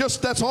 folks.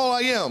 That's all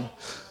I am.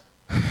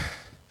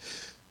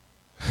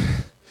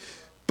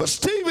 But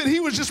Stephen,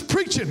 he was just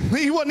preaching.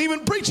 He wasn't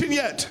even preaching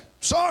yet.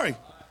 Sorry,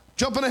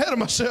 jumping ahead of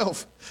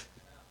myself.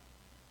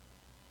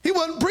 He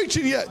wasn't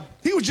preaching yet.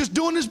 He was just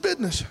doing his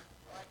business.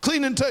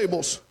 Cleaning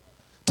tables,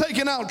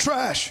 taking out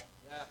trash,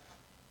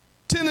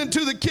 tending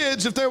to the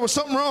kids if there was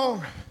something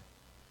wrong.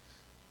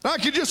 I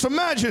could just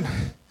imagine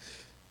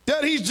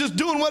that he's just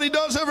doing what he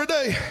does every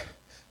day.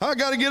 I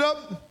got to get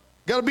up.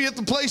 Got to be at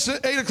the place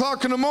at 8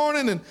 o'clock in the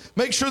morning and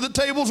make sure the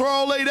tables are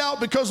all laid out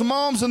because the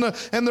moms and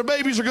their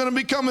babies are going to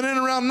be coming in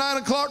around 9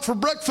 o'clock for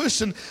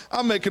breakfast. And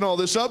I'm making all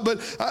this up,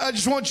 but I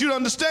just want you to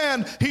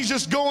understand he's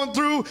just going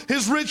through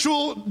his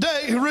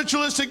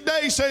ritualistic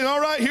day saying, all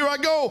right, here I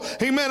go.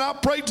 Amen. I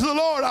prayed to the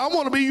Lord. I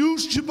want to be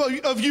used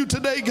of you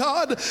today,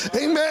 God.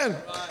 Amen.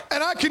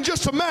 And I can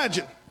just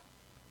imagine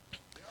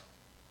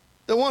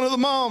that one of the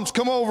moms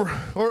come over,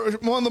 or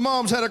one of the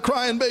moms had a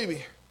crying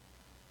baby.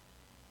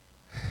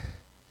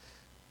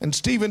 And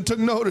Stephen took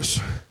notice.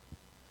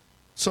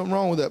 Something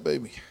wrong with that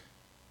baby.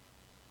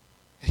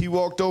 He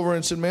walked over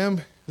and said, ma'am,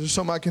 is there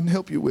something I can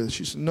help you with?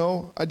 She said,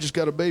 no, I just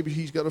got a baby.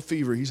 He's got a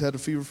fever. He's had a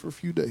fever for a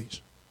few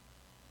days.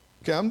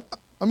 Okay,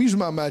 I'm using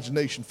my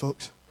imagination,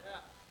 folks.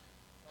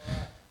 You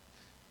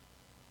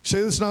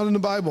say that's not in the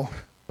Bible.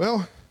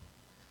 Well,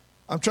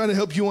 I'm trying to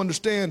help you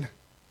understand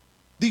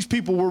these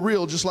people were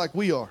real just like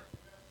we are.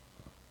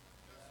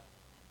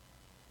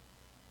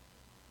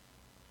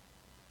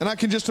 And I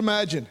can just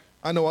imagine.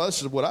 I know this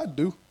is what I'd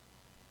do.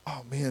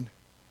 Oh, man,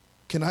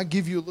 can I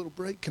give you a little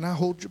break? Can I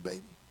hold your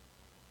baby?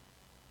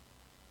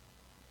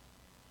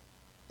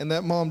 And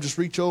that mom just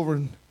reach over,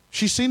 and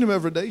she's seen him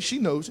every day. She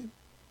knows him.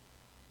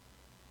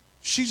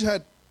 She's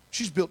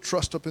built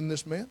trust up in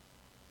this man.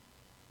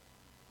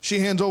 She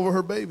hands over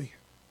her baby.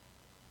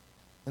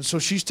 And so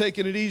she's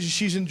taking it easy.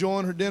 She's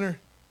enjoying her dinner.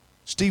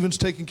 Stephen's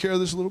taking care of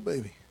this little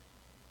baby.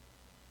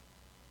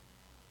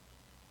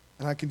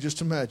 And I can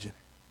just imagine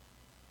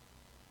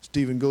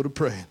Stephen go to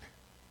praying.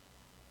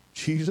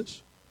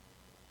 Jesus,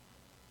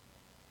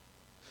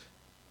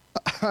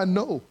 I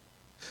know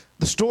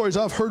the stories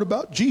I've heard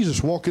about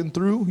Jesus walking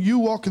through, you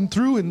walking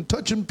through and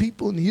touching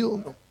people and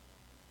healing them.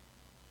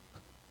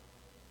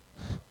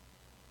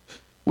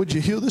 Would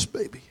you heal this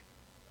baby?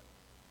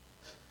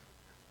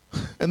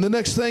 And the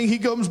next thing, he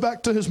comes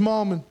back to his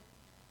mom and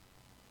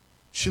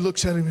she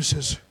looks at him and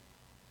says,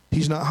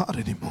 he's not hot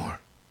anymore.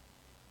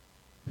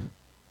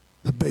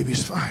 The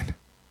baby's fine.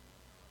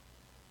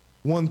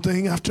 One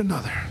thing after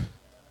another.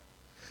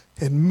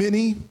 And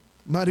many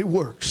mighty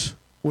works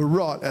were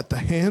wrought at the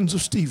hands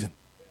of Stephen.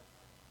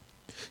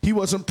 He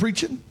wasn't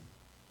preaching.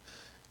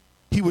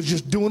 He was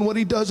just doing what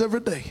he does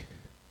every day.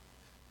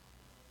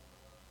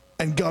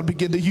 And God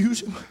began to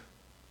use him.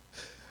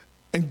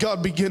 And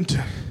God began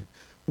to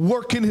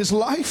work in his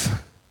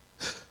life.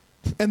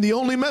 And the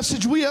only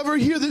message we ever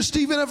hear that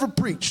Stephen ever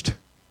preached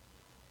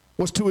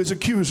was to his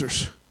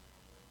accusers.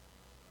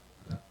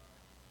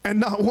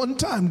 And not one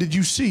time did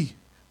you see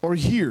or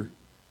hear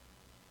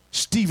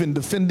Stephen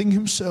defending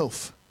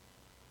himself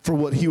for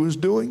what he was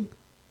doing,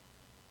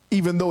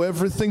 even though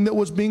everything that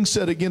was being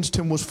said against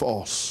him was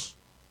false.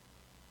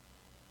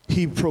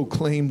 He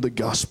proclaimed the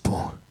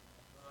gospel.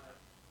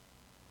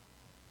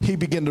 He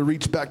began to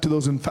reach back to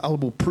those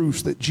infallible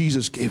proofs that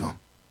Jesus gave him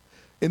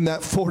in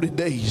that 40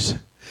 days.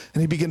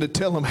 And he began to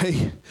tell them,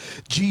 hey,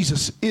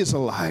 Jesus is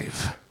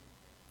alive.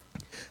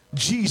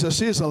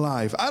 Jesus is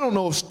alive. I don't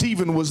know if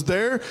Stephen was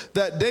there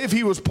that day, if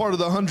he was part of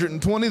the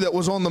 120 that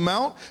was on the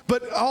mount,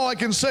 but all I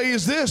can say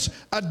is this.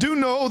 I do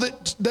know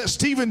that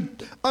Stephen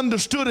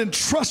understood and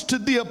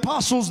trusted the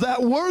apostles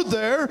that were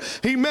there.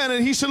 Amen.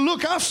 And he said,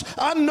 look,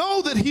 I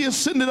know that he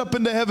ascended up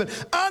into heaven.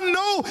 I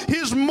know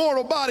his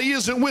mortal body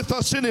isn't with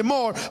us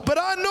anymore, but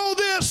I know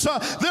this.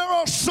 There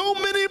are so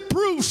many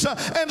proofs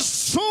and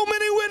so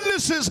many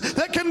witnesses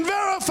that can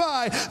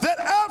verify that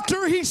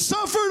after he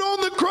suffered on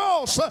the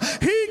cross,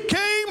 he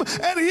came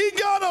and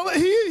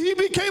he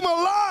became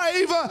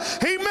alive,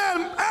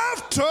 amen,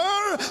 after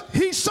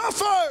he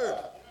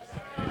suffered.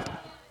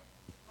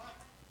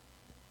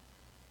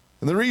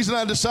 And the reason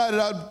I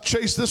decided I'd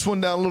chase this one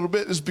down a little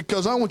bit is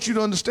because I want you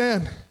to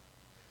understand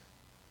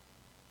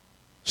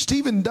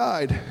Stephen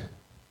died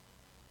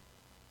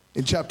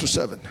in chapter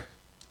 7.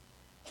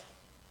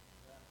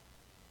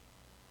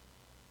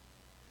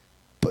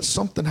 But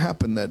something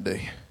happened that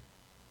day.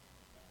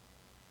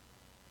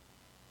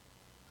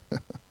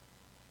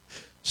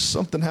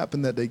 Something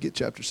happened that day. Get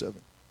chapter 7.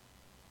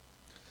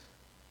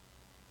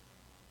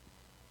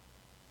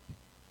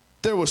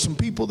 There were some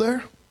people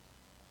there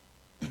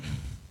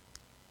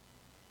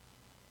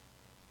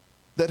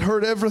that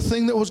heard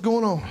everything that was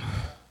going on.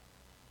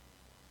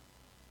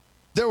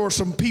 there were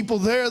some people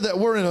there that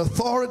were in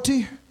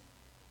authority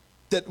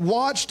that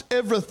watched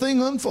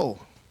everything unfold.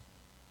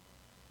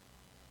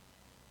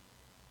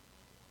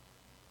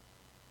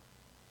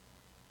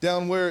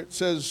 Down where it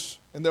says,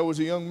 and there was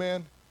a young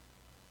man,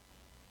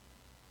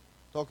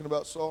 talking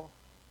about Saul.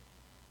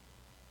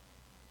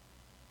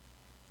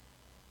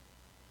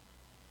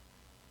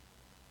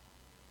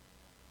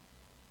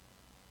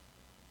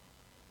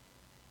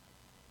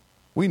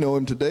 We know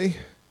him today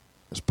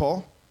as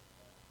Paul.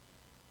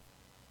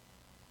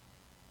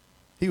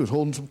 He was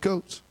holding some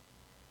coats.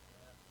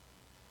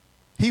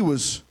 He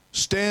was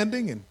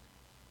standing and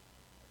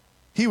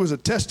he was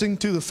attesting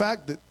to the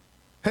fact that,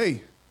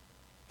 hey,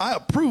 I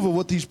approve of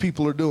what these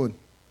people are doing.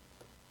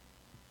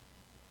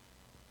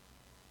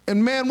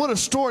 And man, what a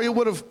story it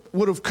would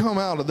have come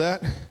out of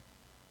that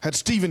had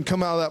Stephen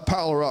come out of that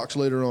pile of rocks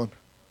later on.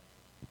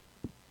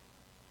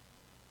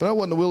 But that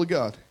wasn't the will of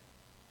God.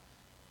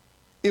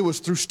 It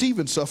was through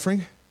Stephen's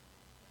suffering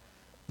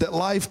that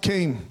life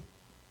came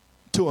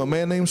to a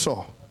man named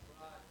Saul.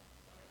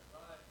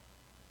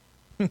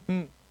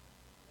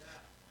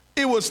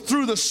 It was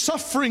through the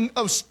suffering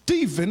of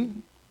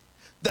Stephen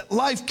that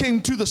life came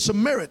to the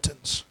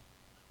Samaritans.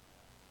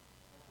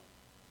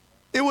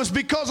 It was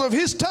because of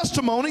his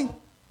testimony.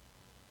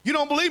 You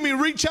don't believe me?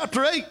 Read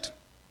chapter 8.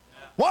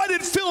 Why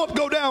did Philip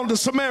go down to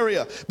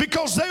Samaria?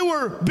 Because they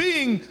were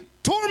being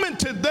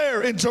tormented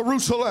there in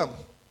Jerusalem.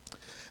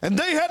 And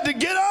they had to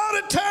get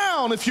out of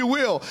town, if you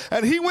will.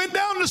 And he went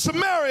down to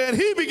Samaria and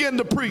he began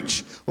to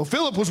preach. Well,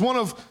 Philip was one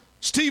of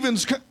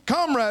Stephen's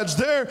comrades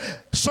there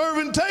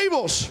serving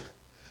tables.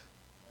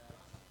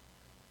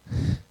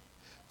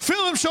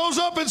 Philip shows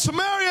up in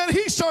Samaria and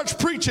he starts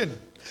preaching.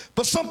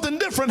 But something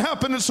different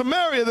happened in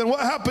Samaria than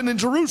what happened in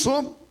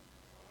Jerusalem.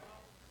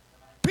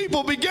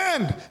 People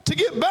began to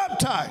get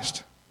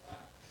baptized.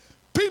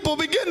 People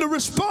began to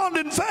respond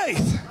in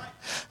faith.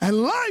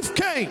 And life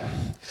came.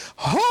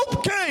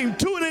 Hope came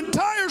to an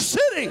entire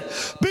city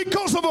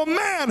because of a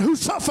man who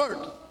suffered.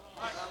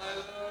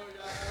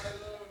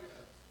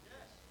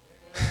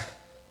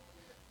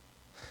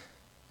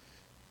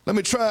 Let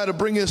me try to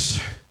bring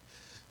this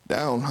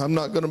down. I'm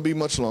not going to be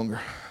much longer.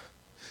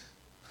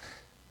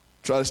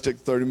 Try to stick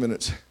 30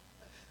 minutes.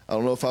 I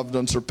don't know if I've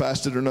done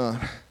surpassed it or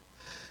not.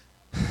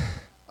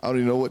 I don't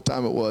even know what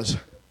time it was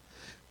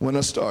when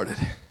I started.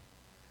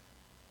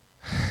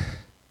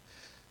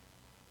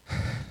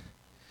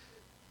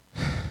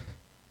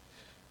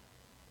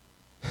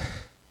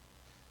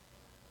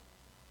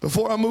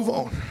 Before I move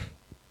on,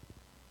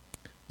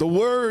 the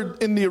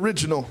word in the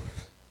original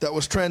that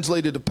was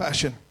translated to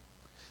passion,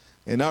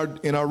 in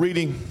our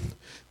reading,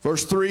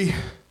 verse 3,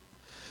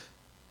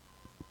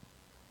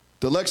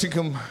 the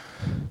Lexicon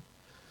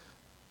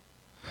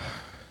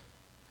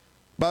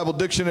Bible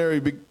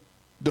Dictionary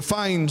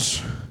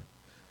defines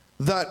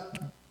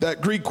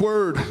that Greek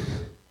word.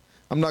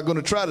 I'm not going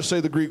to try to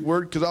say the Greek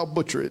word because I'll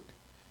butcher it.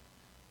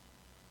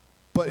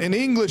 But in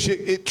English,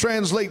 it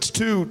translates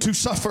to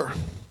suffer,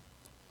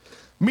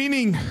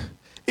 meaning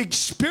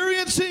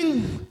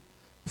experiencing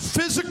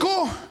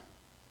physical,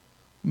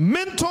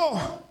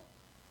 mental,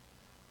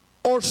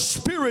 or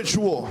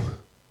spiritual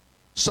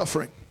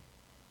suffering.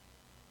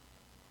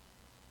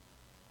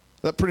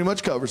 That pretty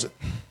much covers it.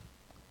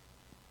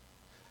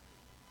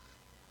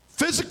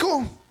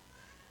 Physical,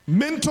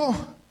 mental,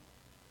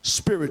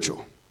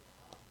 spiritual.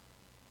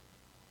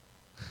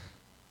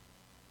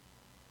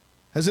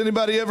 Has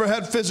anybody ever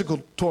had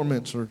physical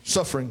torments or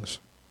sufferings?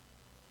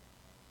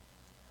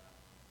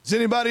 Has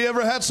anybody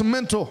ever had some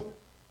mental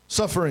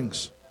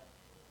sufferings?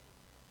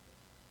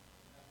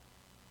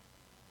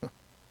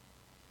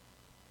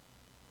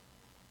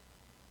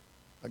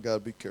 I got to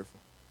be careful.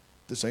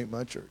 This ain't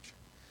my church.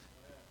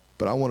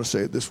 But I want to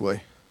say it this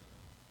way.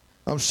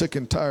 I'm sick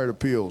and tired of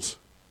pills.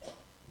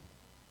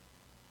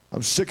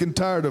 I'm sick and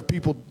tired of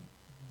people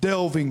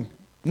delving,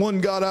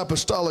 one God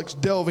apostolics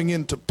delving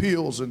into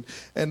pills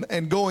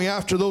and going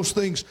after those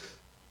things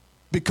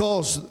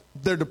because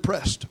they're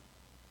depressed.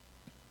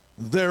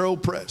 They're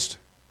oppressed.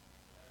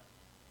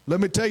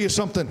 Let me tell you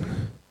something.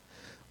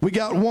 We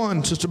got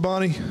one, Sister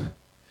Bonnie.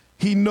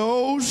 He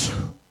knows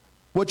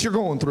what you're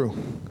going through.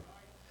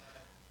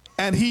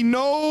 And he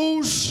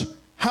knows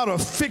how to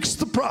fix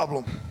the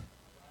problem.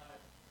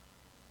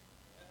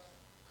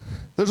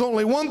 There's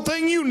only one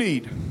thing you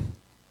need,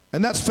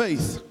 and that's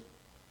faith.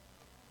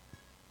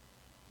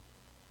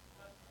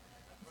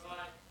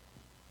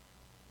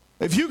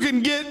 If you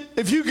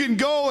can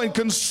go and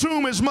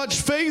consume as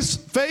much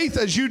faith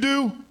as you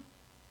do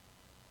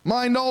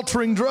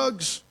mind-altering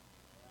drugs,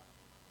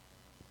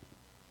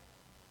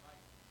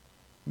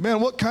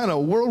 man, what kind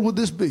of world would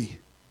this be?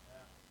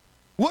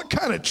 What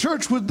kind of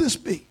church would this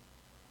be?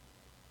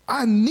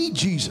 I need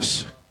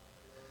Jesus.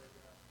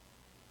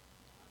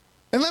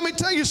 And let me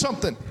tell you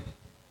something.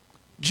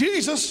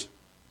 Jesus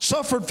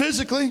suffered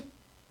physically.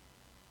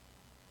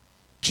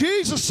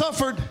 Jesus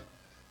suffered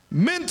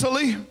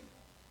mentally.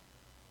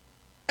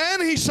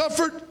 And he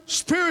suffered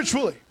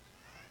spiritually.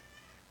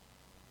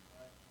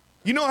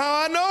 You know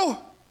how I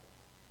know?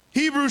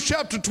 Hebrews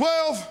chapter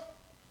 12.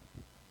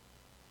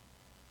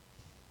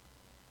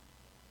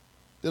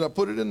 Did I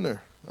put it in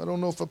there? I don't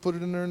know if I put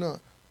it in there or not.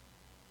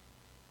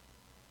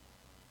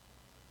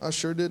 I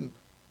sure didn't.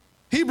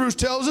 Hebrews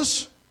tells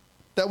us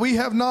that we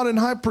have not an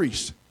high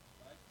priest.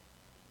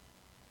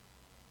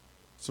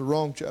 It's the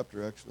wrong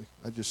chapter, actually.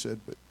 I just said,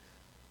 but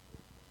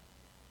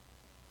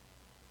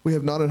we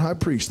have not an high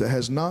priest that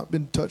has not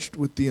been touched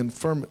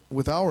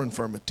with our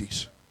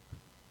infirmities,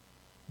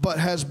 but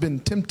has been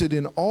tempted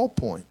in all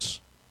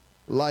points,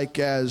 like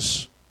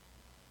as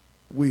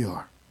we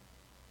are.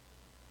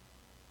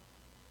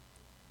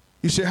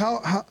 You say,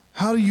 how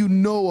do you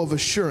know of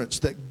assurance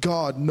that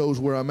God knows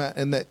where I'm at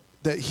and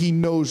that he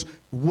knows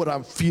what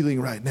I'm feeling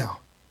right now?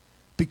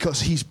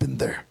 Because he's been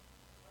there.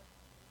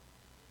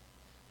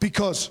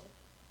 Because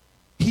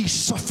he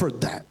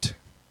suffered that.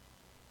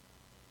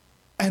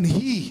 And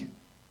he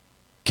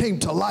came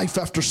to life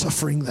after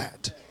suffering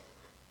that.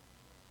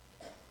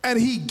 And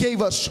he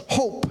gave us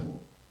hope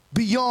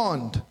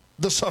beyond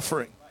the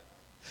suffering.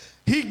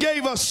 He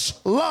gave us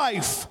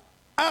life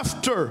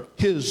after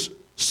his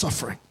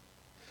suffering.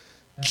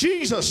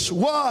 Jesus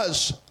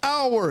was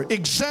our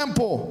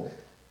example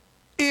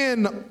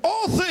in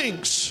all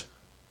things,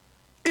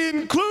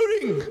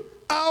 including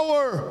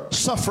our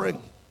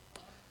suffering.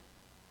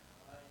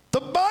 The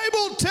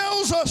Bible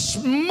tells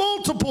us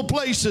multiple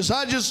places.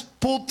 I just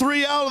pulled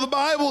 3 out of the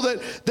Bible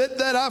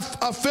that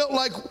I felt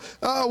like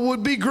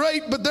would be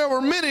great, but there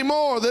were many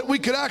more that we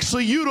could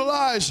actually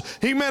utilize.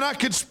 Amen. I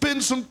could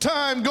spend some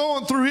time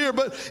going through here,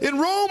 but in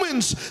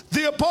Romans,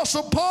 the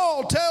Apostle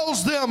Paul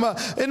tells them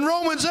in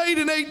Romans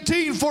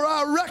 8:18, for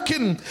I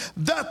reckon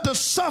that the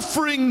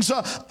sufferings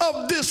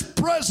of this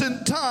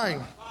present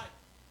time.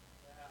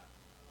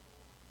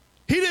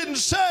 He didn't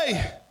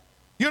say,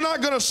 you're not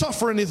going to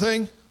suffer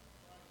anything.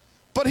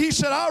 But he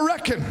said, I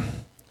reckon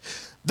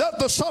that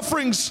the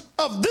sufferings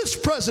of this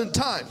present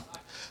time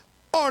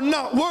are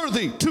not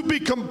worthy to be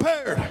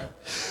compared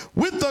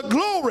with the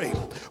glory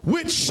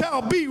which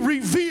shall be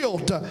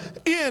revealed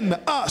in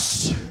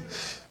us.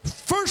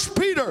 1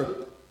 Peter,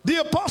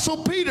 the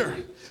Apostle Peter,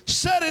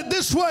 said it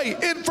this way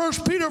in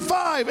 1 Peter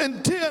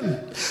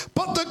 5:10.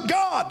 But the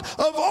God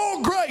of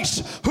all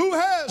grace, who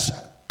has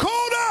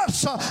called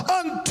us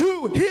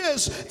unto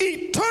his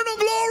eternal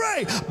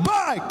glory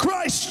by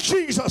Christ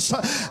Jesus.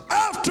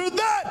 After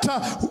that,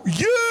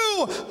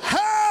 you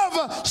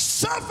have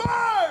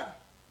suffered.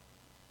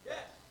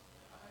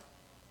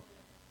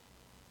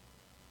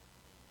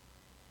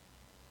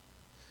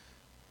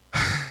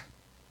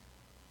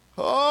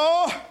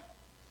 Oh,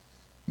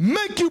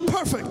 make you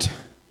perfect.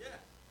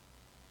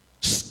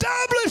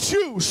 Establish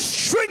you,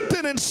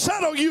 strengthen and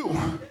settle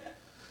you.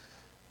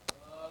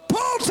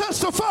 Paul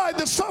testified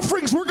that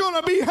sufferings were going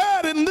to be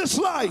had in this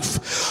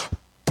life.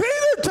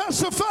 Peter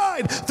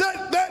testified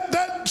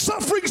that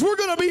sufferings were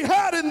going to be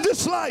had in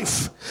this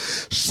life.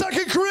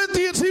 2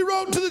 Corinthians, he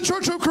wrote to the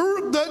church of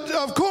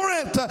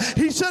Corinth,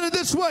 he said it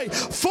this way,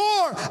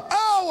 for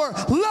our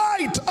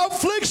light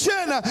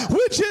affliction,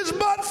 which is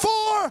but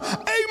for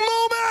a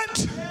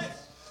moment,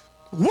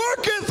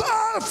 worketh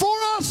for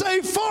us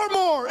a far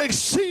more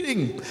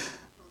exceeding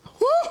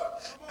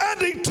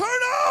and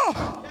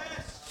eternal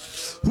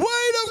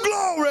weight of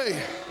glory.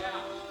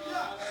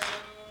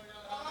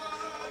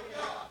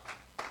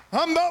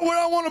 I'm about where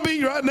I want to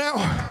be right now.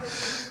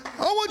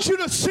 I want you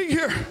to see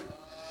here.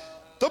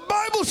 The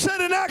Bible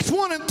said in Acts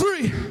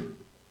 1:3,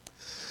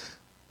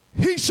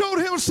 he showed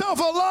himself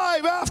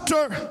alive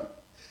after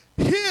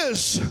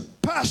his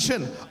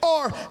passion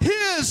or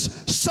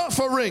his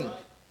suffering.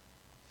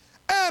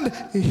 And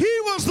he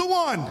was the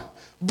one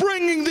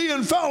bringing the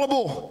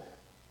infallible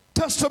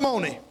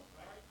testimony.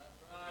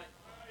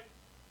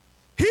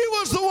 He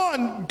was the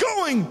one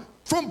going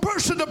from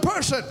person to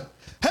person.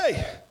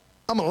 Hey,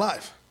 I'm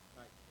alive.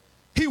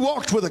 He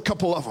walked with a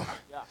couple of them.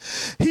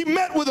 He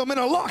met with them in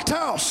a locked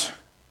house.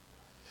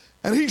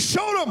 And he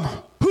showed them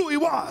who he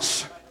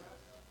was.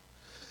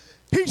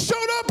 He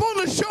showed up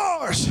on the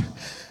shores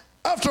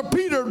after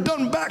Peter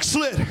done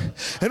backslid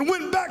and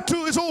went back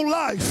to his old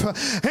life.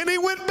 And he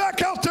went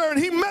back out there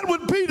and he met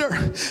with Peter.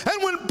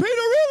 And when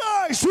Peter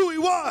realized who he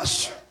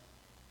was,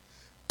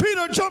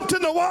 Peter jumped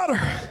in the water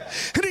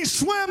and he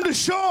swam to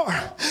shore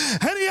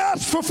and he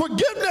asked for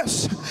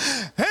forgiveness.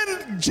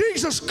 And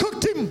Jesus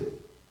cooked him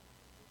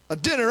a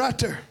dinner right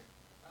there.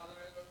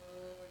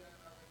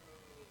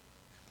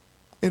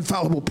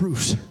 Infallible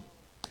proofs.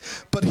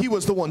 But he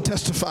was the one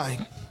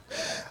testifying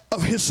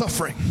of his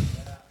suffering.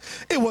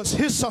 It was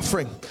his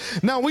suffering.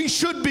 Now we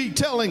should be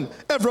telling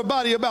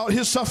everybody about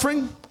his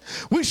suffering.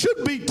 We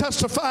should be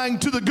testifying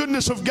to the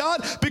goodness of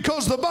God,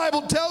 because the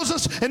Bible tells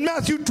us in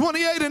Matthew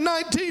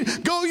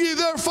 28:19, go ye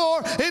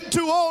therefore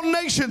into all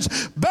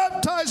nations,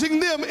 baptizing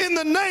them in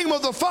the name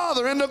of the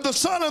Father and of the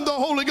Son and the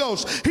Holy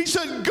Ghost. He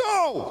said,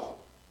 go,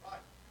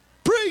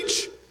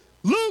 preach.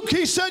 Luke,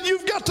 he said,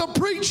 you've got to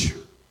preach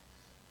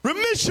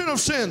remission of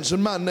sins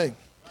in my name,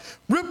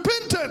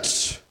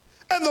 repentance,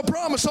 and the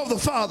promise of the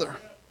Father.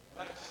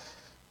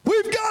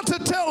 We've got to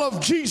tell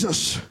of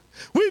Jesus.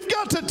 We've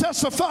got to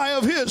testify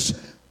of his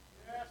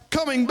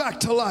coming back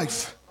to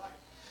life,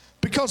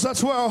 because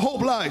that's where our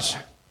hope lies.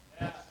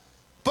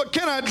 But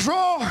can I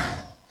draw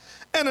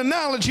an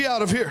analogy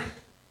out of here.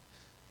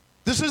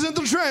 This isn't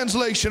the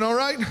translation, all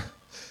right?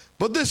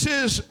 But this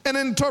is an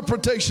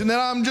interpretation that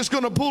I'm just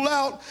going to pull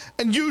out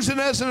and use it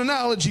as an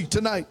analogy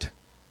tonight.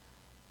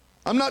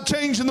 I'm not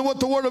changing what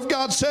the Word of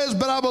God says,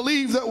 but I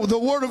believe that the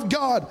Word of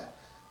God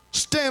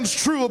stands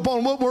true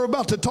upon what we're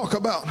about to talk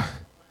about.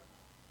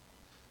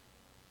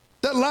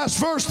 That last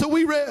verse that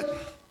we read.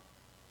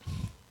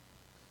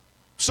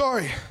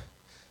 1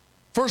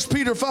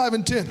 Peter 5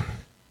 and 10.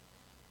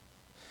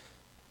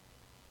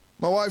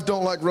 My wife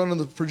don't like running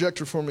the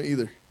projector for me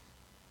either.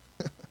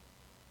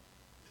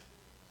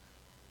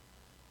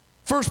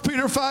 1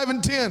 Peter 5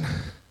 and 10.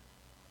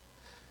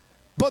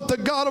 But the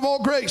God of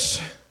all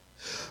grace,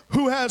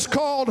 who has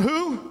called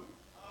who?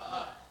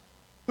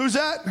 Who's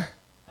that?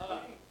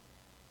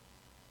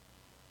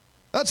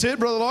 That's it,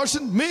 Brother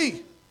Larson.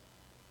 Me.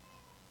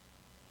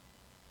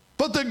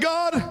 But the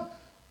God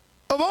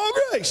of all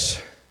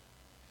grace,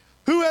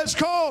 who has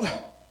called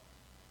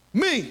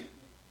me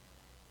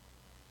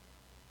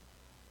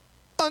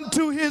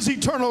unto his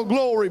eternal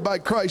glory by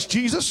Christ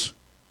Jesus.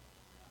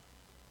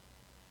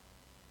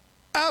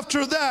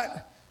 After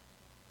that,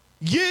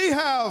 ye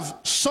have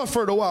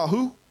suffered a while.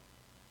 Who?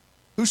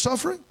 Who's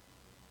suffering?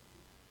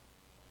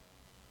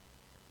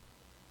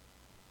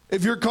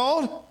 If you're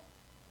called,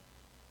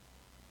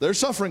 there's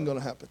suffering going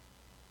to happen.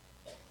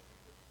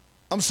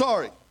 I'm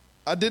sorry.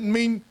 I didn't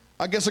mean,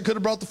 I guess I could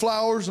have brought the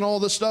flowers and all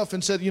this stuff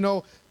and said,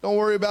 don't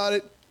worry about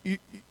it.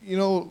 You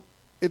know,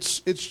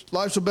 it's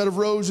life's a bed of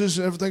roses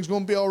and everything's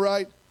going to be all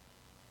right.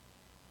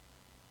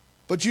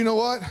 But you know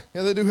what?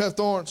 Yeah, they do have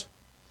thorns.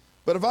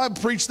 But if I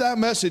preached that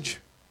message,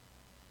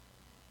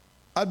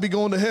 I'd be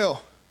going to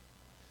hell.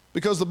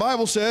 Because the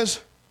Bible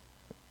says,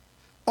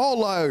 all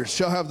liars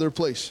shall have their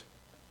place.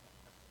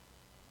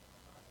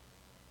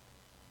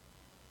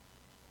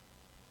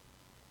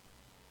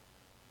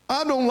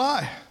 I don't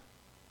lie.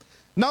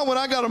 Not when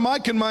I got a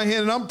mic in my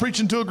hand and I'm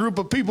preaching to a group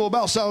of people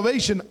about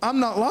salvation. I'm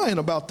not lying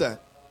about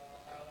that.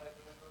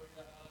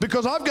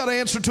 Because I've got to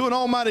answer to an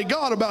almighty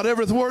God about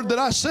every word that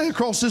I say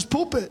across this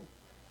pulpit.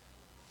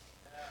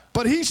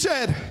 But he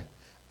said,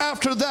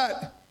 after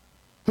that,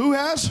 who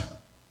has?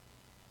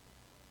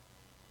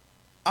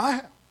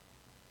 I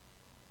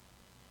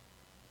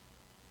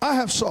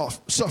have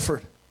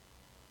suffered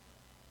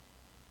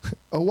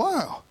a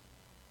while.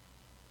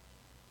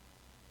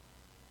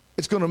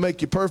 It's going to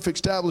make you perfect,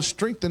 establish,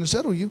 strengthen, and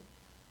settle you.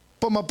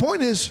 But my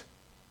point is,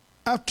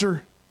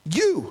 after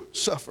you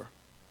suffer.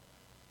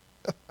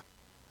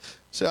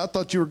 See, I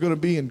thought you were going to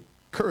be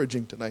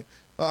encouraging tonight.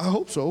 I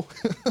hope so.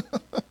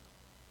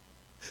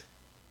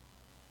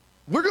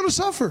 We're going to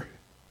suffer.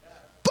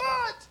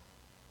 But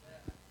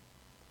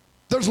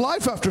there's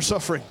life after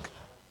suffering.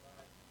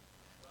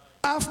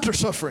 After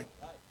suffering.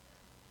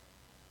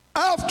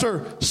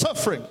 After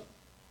suffering.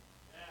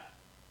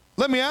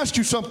 Let me ask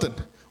you something.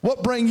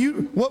 What bring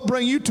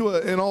you to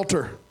an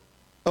altar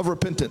of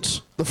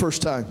repentance the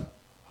first time?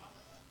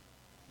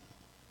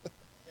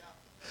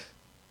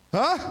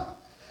 Huh?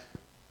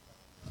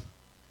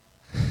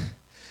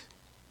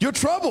 Your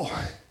trouble.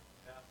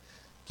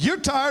 You're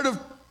tired of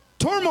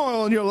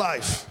turmoil in your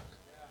life.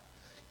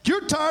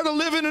 You're tired of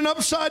living in an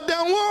upside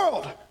down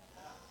world.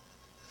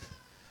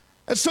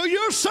 And so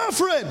you're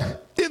suffering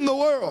in the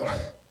world.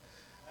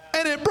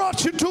 And it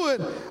brought you to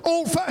an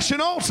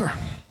old-fashioned altar.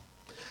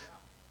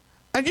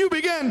 And you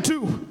began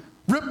to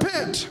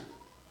repent.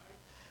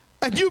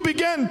 And you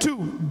began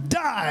to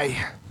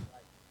die.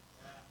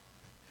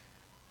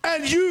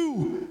 And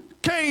you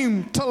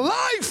came to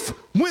life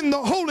when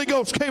the Holy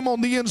Ghost came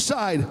on the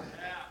inside.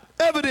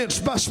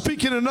 Evidenced by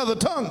speaking in other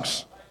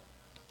tongues.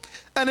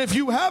 And if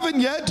you haven't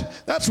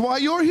yet, that's why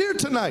you're here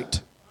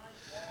tonight.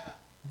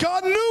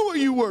 God knew where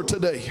you were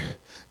today.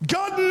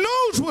 God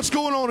knows what's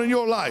going on in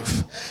your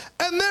life.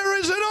 And there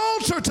is an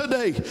altar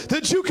today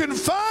that you can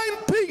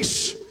find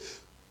peace.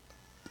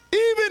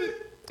 Even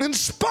in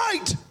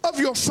spite of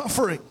your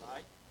suffering.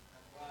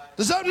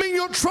 Does that mean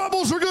your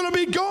troubles are going to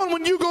be gone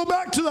when you go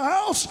back to the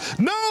house?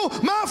 No,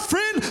 my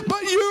friend,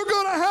 but you're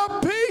going to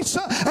have peace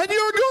and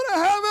you're going to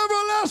have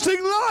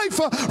everlasting life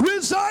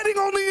residing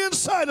on the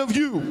inside of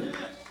you.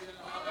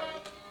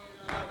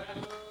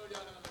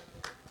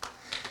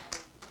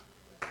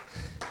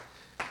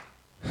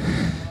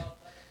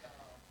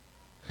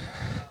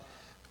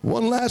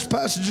 One last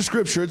passage of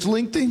scripture. It's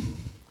lengthy,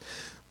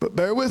 but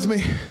bear with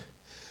me.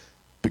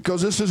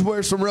 Because this is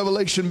where some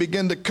revelation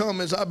began to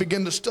come as I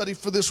began to study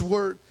for this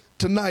word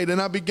tonight.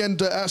 And I began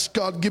to ask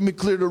God, give me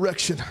clear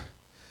direction.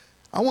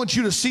 I want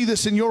you to see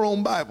this in your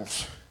own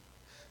Bibles.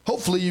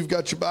 Hopefully you've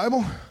got your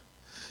Bible.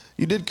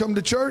 You did come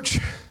to church.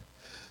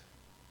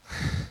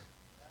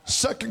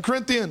 2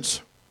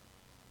 Corinthians.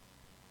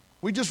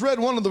 We just read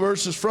one of the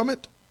verses from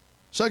it.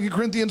 2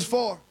 Corinthians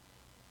 4.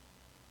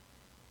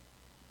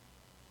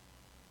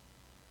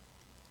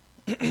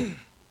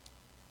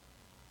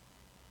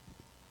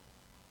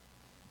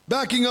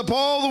 Backing up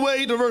all the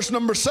way to verse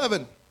number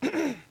 7.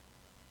 You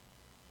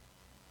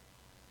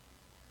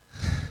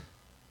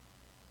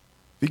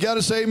got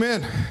to say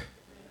amen.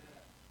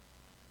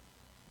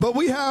 But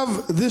we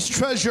have this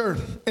treasure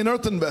in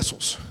earthen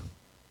vessels,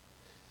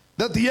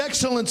 that the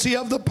excellency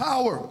of the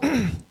power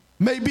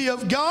may be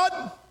of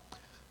God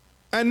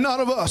and not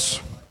of us.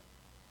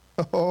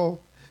 Oh,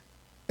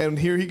 and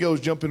here he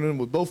goes jumping in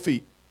with both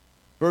feet.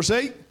 Verse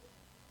 8,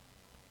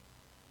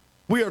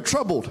 we are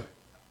troubled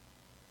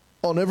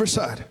on every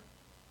side,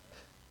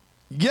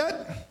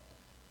 yet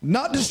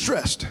not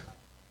distressed.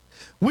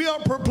 We are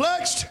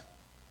perplexed,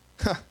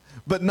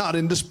 but not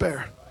in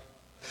despair.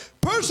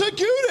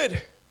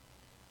 Persecuted,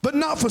 but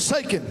not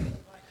forsaken.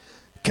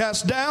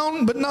 Cast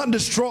down, but not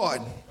destroyed.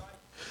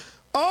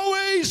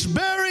 Always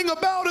bearing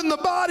about in the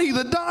body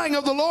the dying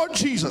of the Lord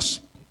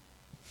Jesus.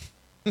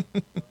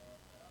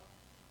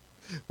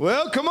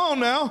 Well, come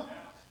on now.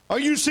 Are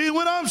you seeing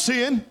what I'm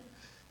seeing?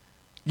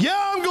 Yeah,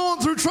 I'm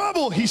going through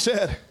trouble, he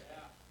said.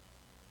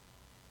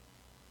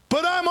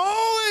 But I'm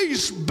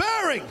always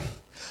bearing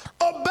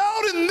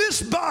about in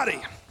this body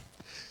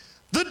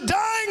the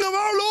dying of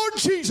our Lord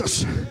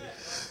Jesus.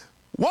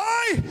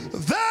 Why?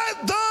 That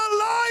the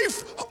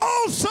life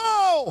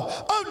also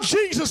of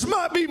Jesus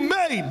might be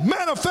made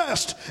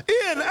manifest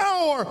in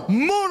our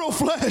mortal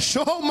flesh.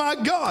 Oh my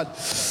God.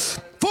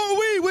 For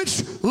we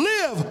which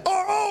live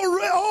are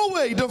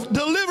always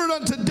delivered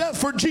unto death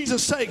for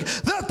Jesus' sake,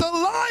 that the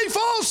life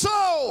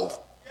also,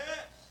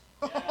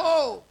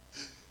 that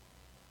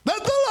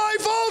the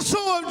life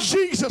also of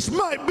Jesus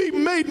might be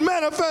made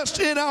manifest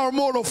in our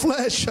mortal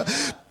flesh.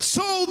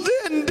 So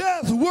then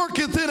death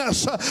worketh in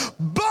us,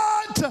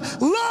 but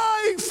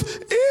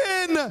life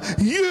in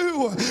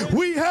you.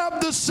 We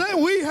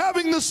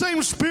having the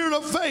same spirit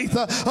of faith,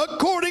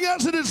 according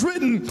as it is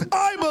written,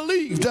 I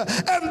believed,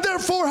 and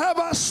therefore have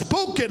I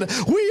spoken.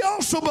 We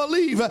also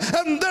believe,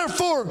 and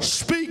therefore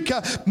speak,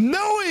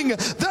 knowing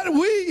that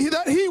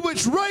he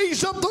which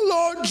raised up the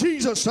Lord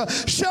Jesus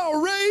shall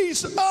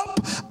raise up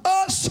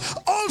us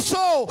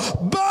also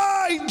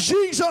by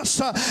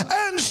Jesus,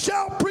 and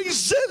shall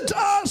present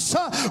us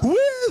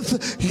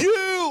with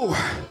you.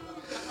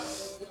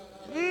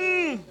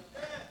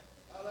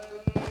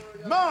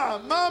 My.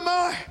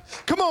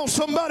 Come on,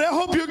 somebody. I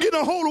hope you're getting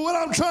a hold of what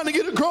I'm trying to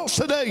get across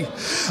today.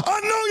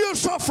 I know you're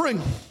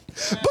suffering,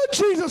 but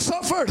Jesus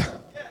suffered.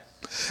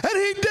 And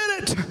he did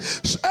it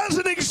as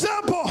an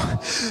example.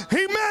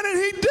 Amen. And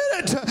he did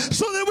it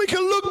so that we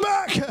can look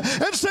back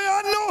and say,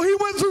 I know he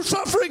went through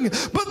suffering,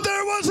 but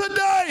there was a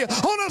day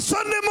on a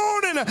Sunday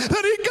morning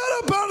that he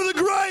got up out of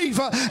the grave.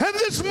 And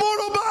this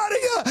mortal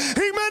body,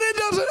 amen, it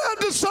doesn't have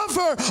to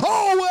suffer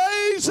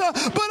always,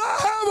 but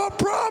I have a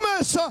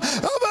promise of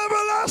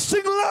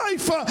everlasting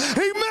life.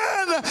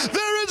 Amen.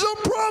 There is a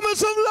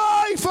promise of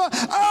life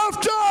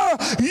after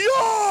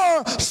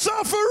your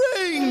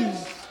suffering.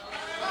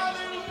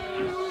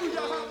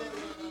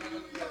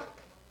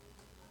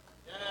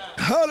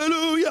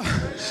 Hallelujah.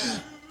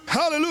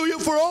 Hallelujah.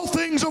 For all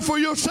things are for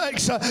your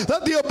sakes,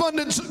 that the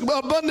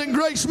abundant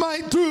grace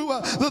might through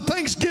the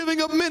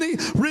thanksgiving of many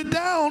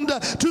redound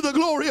to the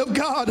glory of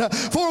God.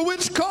 For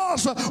which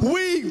cause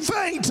we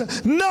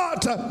faint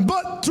not,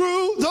 but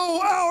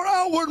though our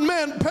outward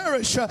man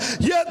perish,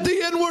 yet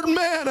the inward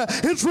man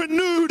is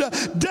renewed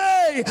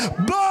day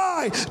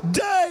by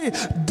day,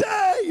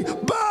 day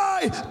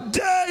by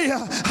day.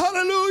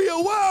 Hallelujah.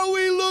 While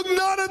we look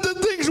not at the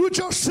things which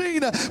are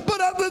seen,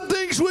 but at the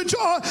things which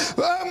are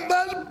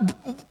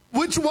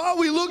while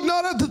we look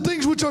not at the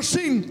things which are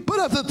seen, but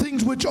at the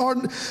things which are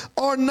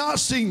not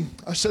seen.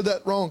 I said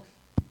that wrong.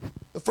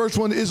 The first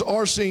one is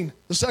are seen.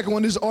 The second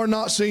one is are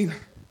not seen.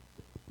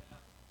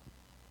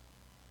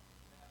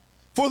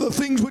 For the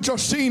things which are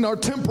seen are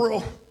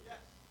temporal,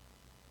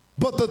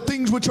 but the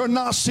things which are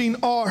not seen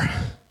are.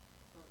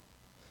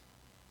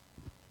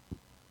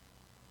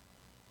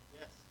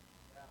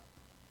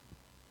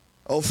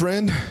 Oh,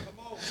 friend.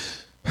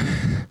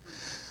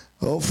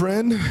 Oh,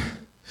 friend.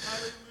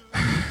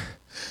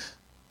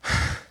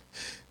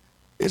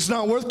 It's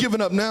not worth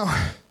giving up now.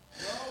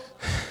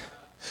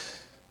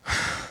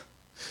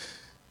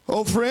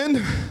 Oh, friend,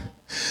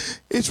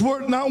 it's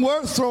not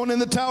worth throwing in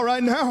the towel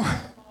right now,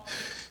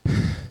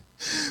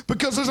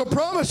 because there's a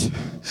promise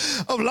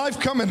of life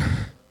coming.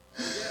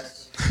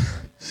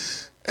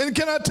 And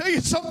can I tell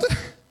you something?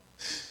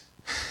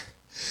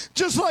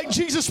 Just like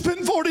Jesus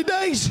spent 40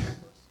 days,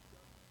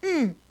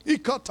 he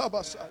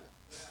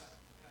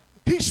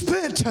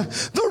spent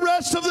the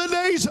rest of the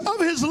days of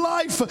his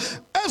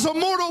life as a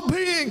mortal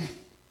being,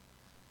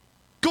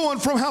 going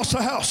from house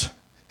to house.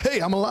 Hey,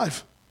 I'm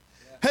alive.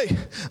 Hey,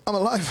 I'm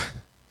alive.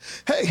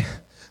 Hey,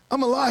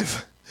 I'm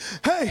alive.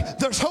 Hey,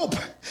 there's hope.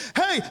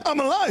 Hey, I'm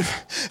alive.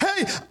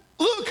 Hey,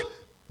 look,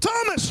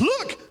 Thomas,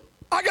 look,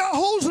 I got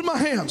holes in my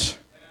hands.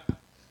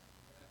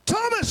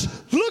 Thomas,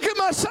 look at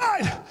my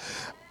side.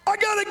 I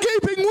got a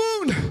gaping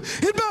wound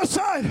in my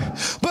side,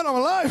 but I'm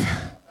alive.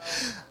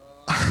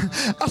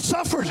 I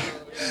suffered,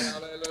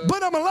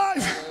 but I'm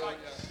alive.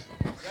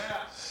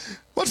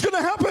 What's going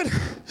to happen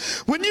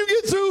when you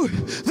get through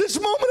this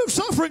moment of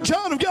suffering,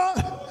 child of God?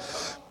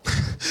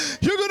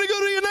 You're going to go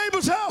to your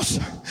neighbor's house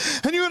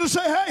and you're going to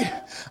say, hey,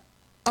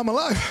 I'm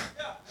alive.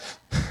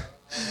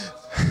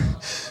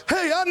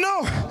 Hey, I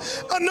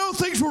know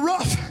things were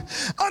rough.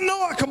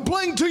 know I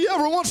complain to you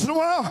every once in a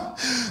while,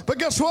 but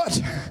guess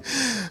what?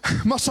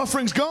 My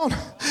suffering's gone.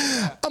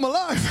 I'm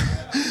alive.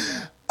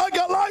 I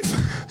got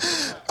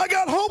life. I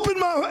got hope in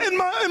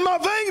my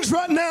veins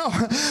right now.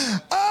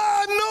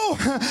 I know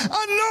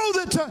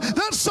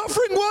that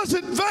suffering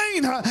wasn't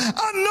vain.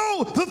 I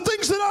know the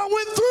things that I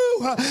went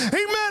through.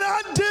 Amen.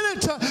 I did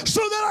it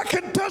so that I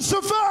can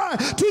testify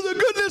to the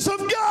goodness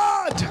of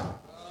God.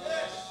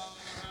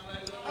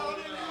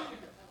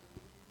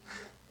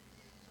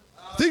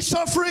 These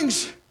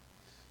sufferings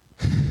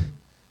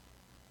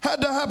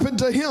had to happen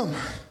to him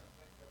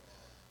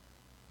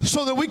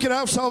so that we could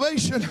have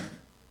salvation.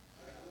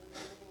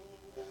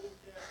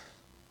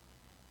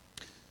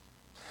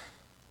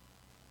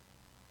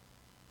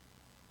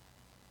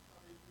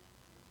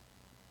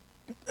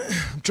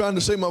 I'm trying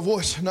to save my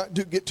voice, not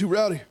get too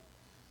rowdy.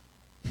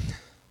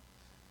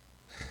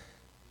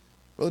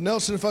 Brother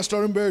Nelson, if I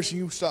start embarrassing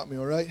you, stop me,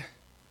 all right?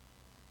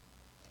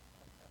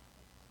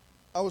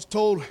 I was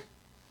told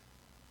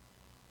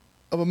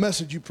of a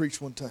message you preached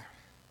one time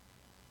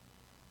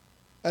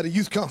at a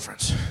youth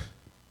conference.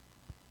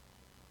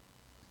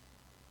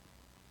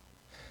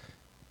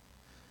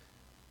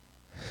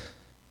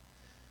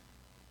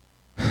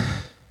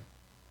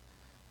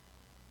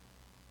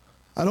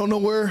 I don't know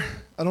where,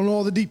 I don't know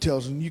all the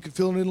details, and you can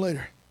fill it in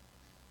later.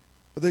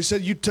 But they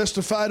said you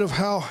testified of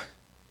how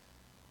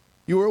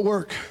you were at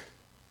work,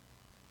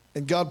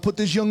 and God put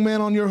this young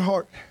man on your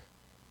heart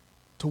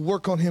to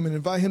work on him and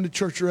invite him to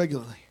church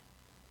regularly.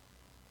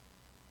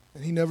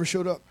 And he never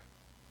showed up.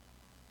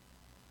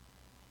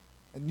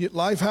 And yet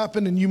life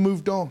happened and you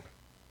moved on.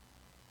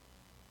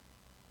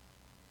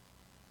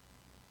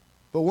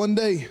 But one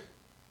day,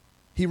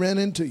 he ran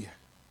into you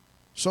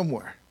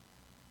somewhere.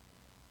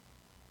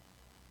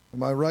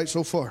 Am I right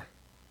so far?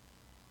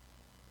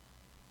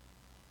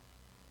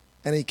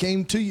 And he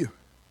came to you.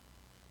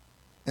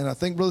 And I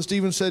think Brother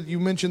Stephen said, you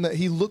mentioned that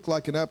he looked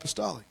like an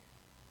apostolic.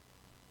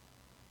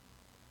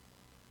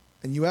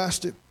 And you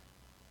asked him.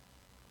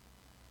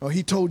 Or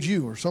he told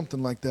you, or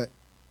something like that.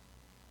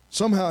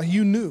 Somehow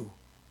you knew,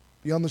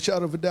 beyond the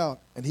shadow of a doubt,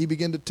 and he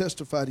began to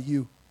testify to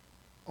you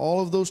all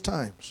of those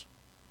times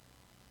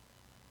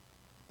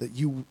that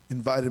you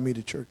invited me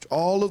to church.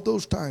 All of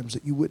those times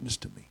that you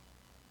witnessed to me.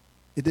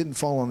 It didn't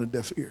fall on a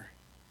deaf ear.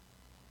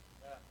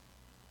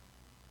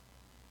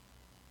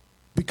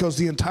 Because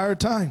the entire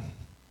time,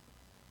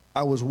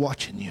 I was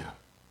watching you.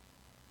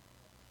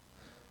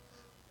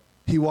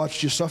 He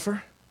watched you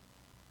suffer.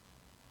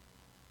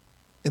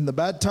 In the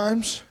bad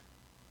times,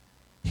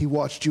 he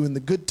watched you in the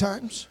good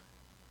times.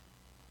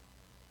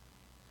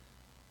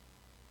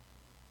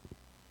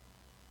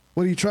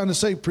 What are you trying to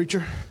say,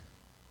 preacher?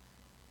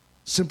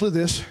 Simply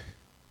this.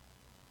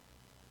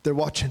 They're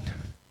watching.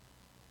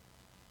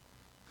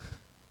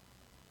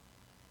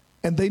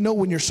 And they know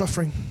when you're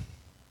suffering.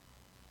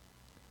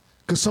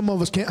 Because some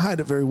of us can't hide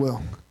it very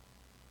well.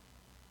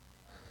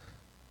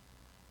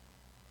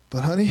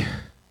 But honey,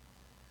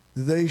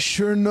 they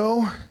sure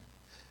know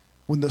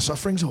when the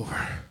suffering's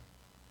over,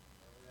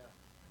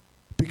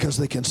 because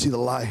they can see the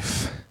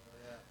life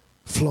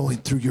flowing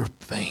through your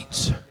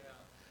veins.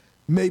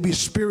 Maybe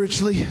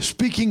spiritually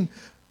speaking,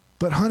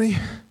 but honey,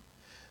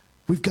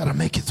 we've got to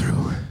make it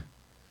through.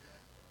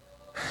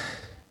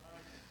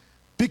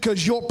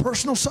 Because your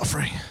personal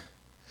suffering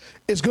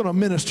is going to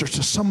minister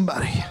to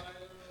somebody.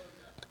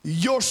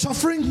 Your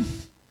suffering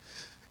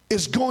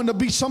is going to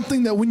be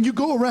something that when you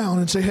go around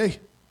and say, hey,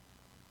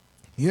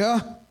 yeah,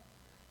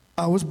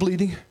 I was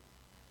bleeding.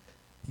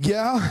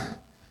 Yeah,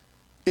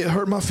 it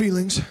hurt my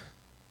feelings.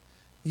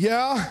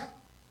 Yeah,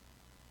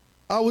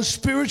 I was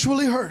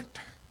spiritually hurt.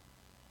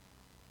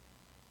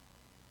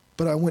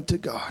 But I went to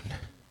God.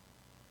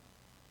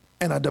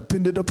 And I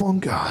depended upon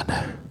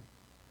God.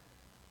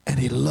 And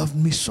he loved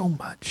me so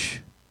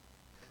much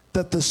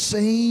that the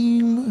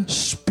same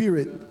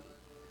Spirit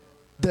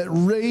that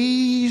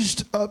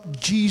raised up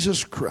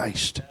Jesus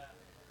Christ.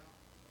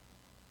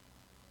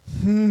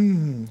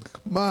 Come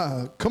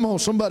on,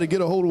 somebody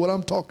get a hold of what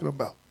I'm talking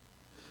about.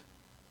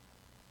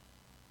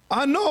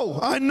 I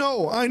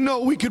know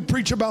we could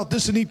preach about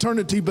this in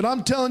eternity, but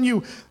I'm telling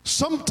you,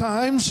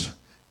 sometimes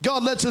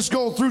God lets us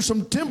go through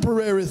some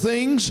temporary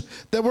things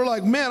that we're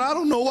like, man, I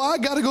don't know why I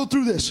got to go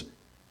through this.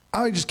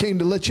 I just came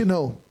to let you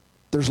know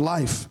there's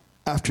life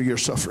after your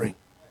suffering.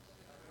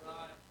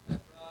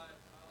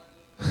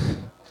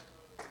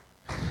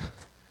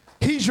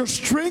 He's your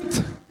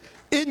strength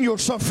in your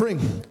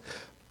suffering,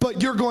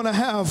 but you're going to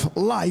have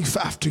life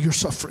after your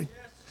suffering.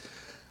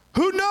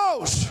 Who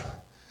knows,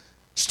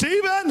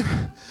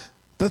 Stephen,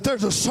 that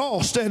there's a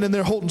Saul standing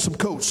there holding some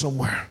coats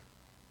somewhere?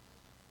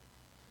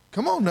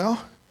 Come on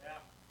now.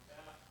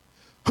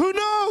 Who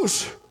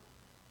knows,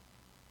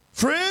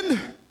 friend,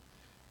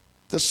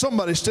 that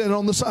somebody's standing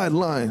on the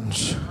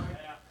sidelines.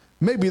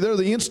 Maybe they're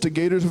the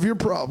instigators of your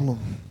problem.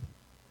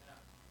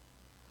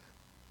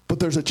 But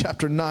there's a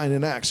chapter 9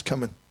 in Acts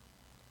coming.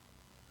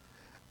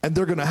 And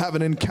they're going to have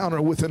an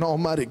encounter with an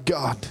almighty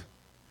God.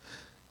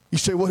 You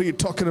say, what are you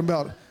talking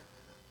about?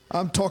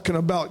 I'm talking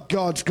about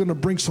God's going to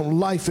bring some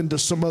life into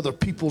some other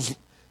people's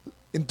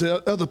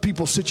into other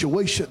people's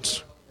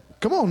situations.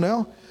 Come on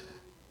now.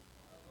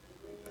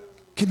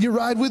 Can you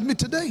ride with me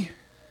today?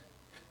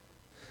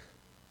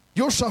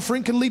 Your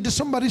suffering can lead to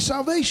somebody's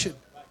salvation.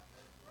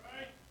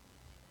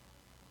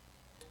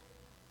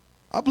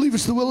 I believe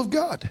it's the will of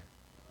God.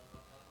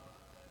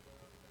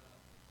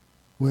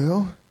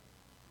 Well,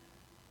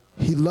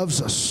 He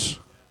loves us.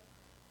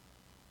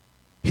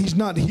 He's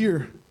not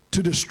here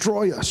to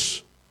destroy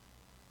us.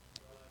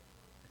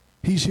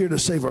 He's here to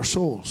save our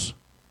souls.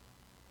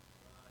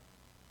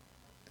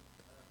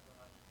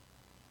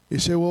 You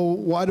say, well,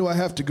 why do I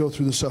have to go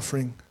through the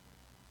suffering?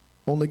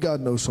 Only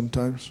God knows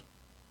sometimes.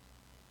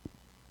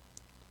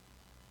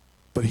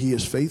 But He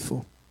is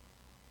faithful.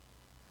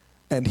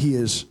 And He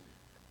is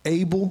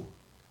able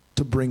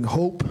to bring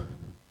hope.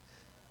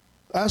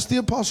 Ask the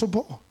Apostle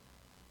Paul.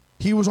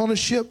 He was on a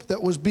ship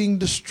that was being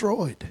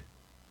destroyed.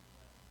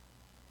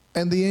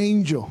 And the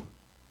angel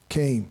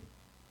came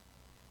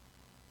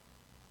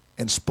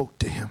and spoke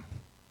to him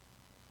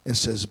and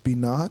says, be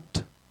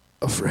not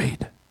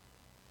afraid.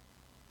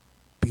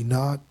 Be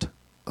not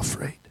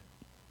afraid.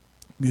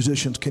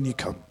 Musicians, can you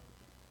come?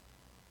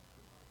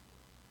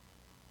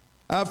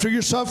 After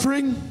your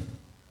suffering,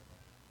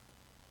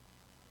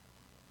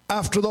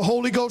 after the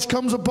Holy Ghost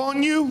comes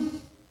upon you,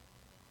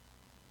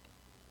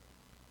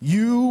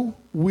 you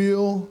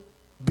will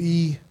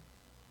be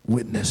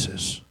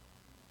witnesses.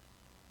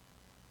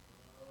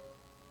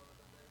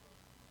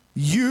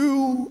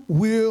 You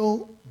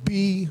will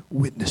be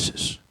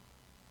witnesses.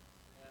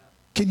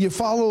 Can you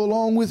follow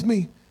along with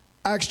me?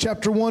 Acts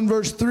chapter 1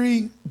 verse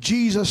 3,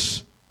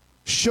 Jesus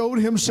showed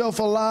Himself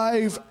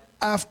alive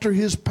after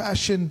His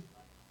passion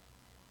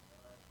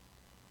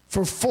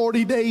for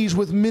 40 days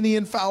with many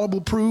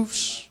infallible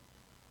proofs.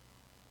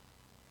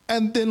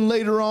 And then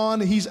later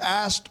on, He's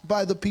asked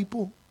by the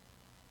people.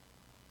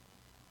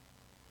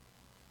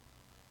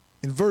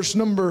 In verse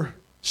number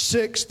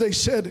 6, they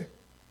said,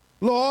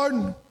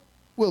 Lord,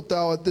 wilt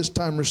thou at this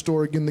time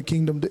restore again the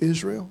kingdom to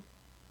Israel?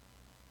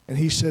 And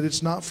He said,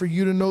 it's not for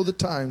you to know the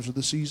times or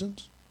the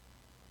seasons,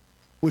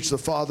 which the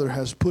Father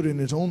has put in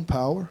His own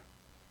power.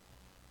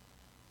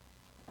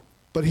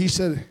 But He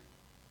said,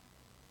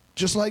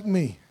 just like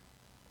me,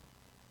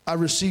 I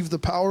received the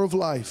power of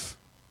life.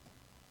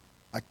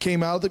 I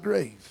came out of the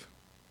grave.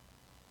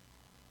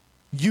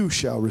 You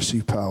shall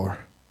receive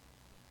power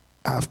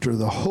after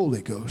the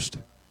Holy Ghost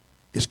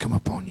is come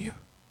upon you.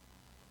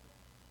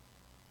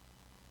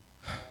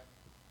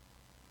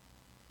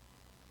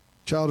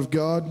 Child of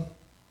God,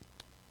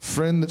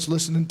 friend that's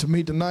listening to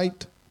me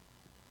tonight,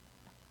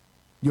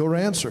 your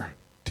answer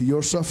to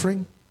your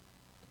suffering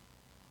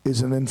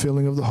is an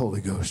infilling of the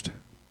Holy Ghost.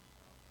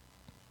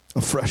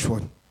 A fresh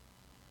one.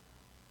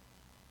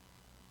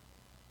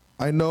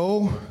 I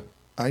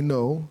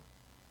know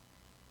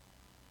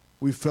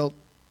we felt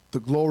the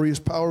glorious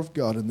power of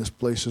God in this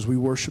place as we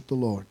worship the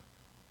Lord.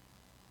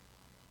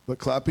 But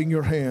clapping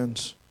your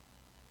hands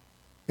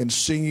and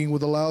singing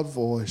with a loud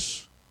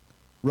voice,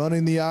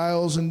 running the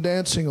aisles and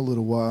dancing a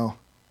little while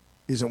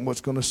isn't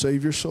what's going to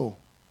save your soul.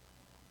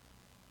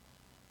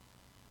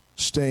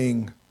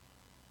 Staying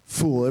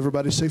full,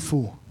 everybody say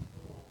full,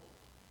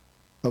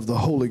 of the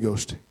Holy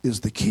Ghost is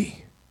the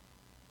key.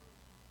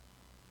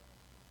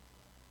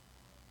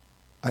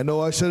 I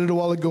know I said it a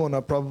while ago and I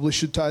probably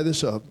should tie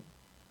this up.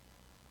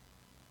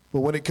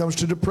 But when it comes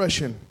to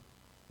depression,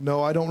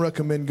 no, I don't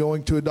recommend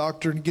going to a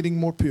doctor and getting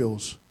more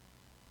pills.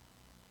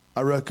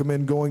 I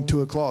recommend going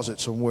to a closet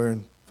somewhere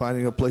and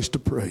finding a place to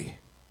pray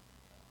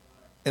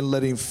and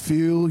let Him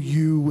fill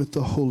you with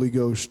the Holy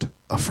Ghost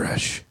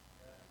afresh.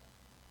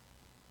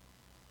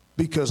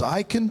 Because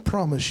I can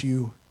promise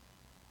you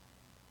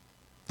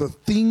the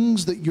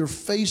things that you're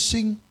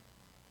facing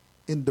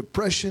in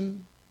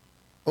depression,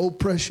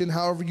 oppression,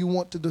 however you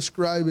want to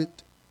describe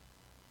it,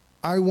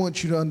 I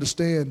want you to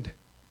understand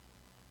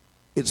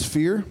it's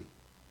fear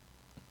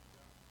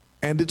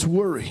and it's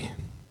worry.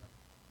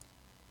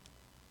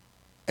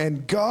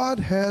 And God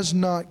has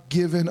not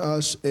given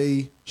us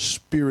a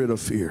spirit of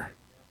fear.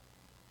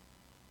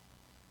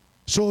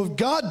 So if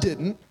God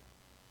didn't,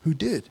 who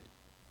did?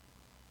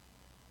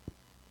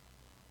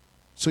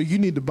 So you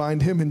need to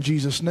bind him in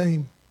Jesus'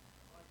 name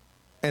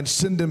and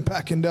send him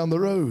packing down the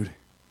road.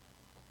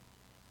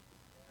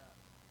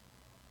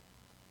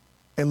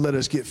 And let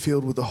us get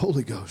filled with the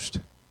Holy Ghost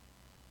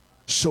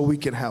so we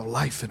can have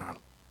life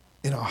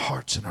in our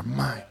hearts and our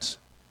minds.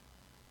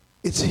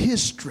 It's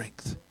his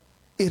strength.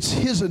 It's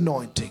his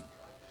anointing.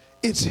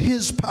 It's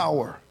his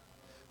power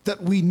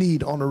that we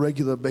need on a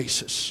regular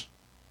basis.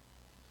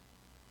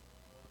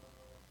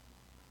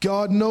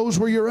 God knows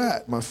where you're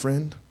at, my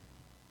friend.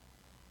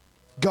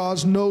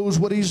 God knows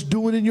what he's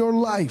doing in your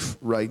life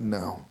right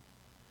now.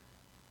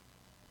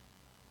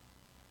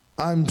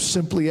 I'm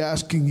simply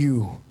asking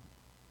you,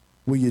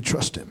 will you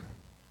trust him?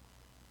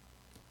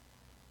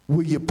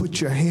 Will you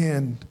put your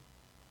hand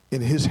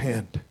in his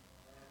hand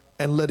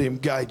and let him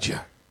guide you?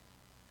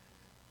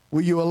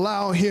 Will you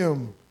allow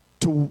him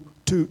to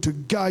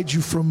guide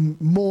you from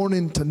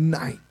morning to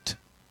night?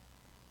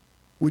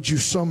 would you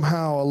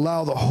somehow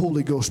allow the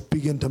Holy Ghost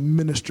begin to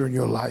minister in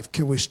your life?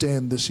 Can we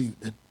stand this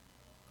evening?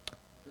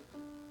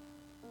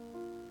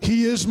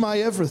 He is my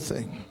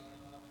everything.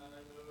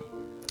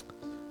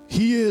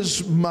 He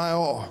is my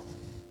all.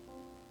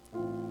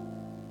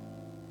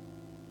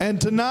 And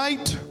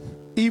tonight,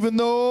 even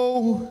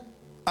though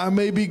I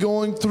may be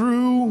going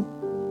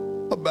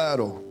through a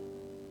battle,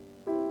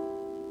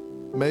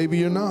 maybe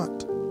you're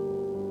not.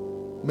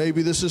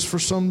 Maybe this is for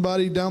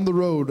somebody down the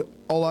road.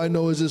 All I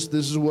know is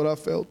this is what I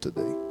felt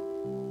today.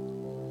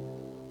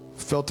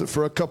 Felt it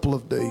for a couple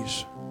of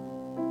days.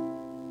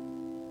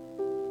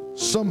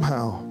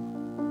 Somehow,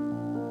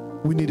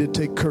 we need to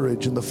take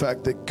courage in the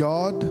fact that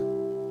God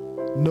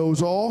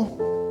knows all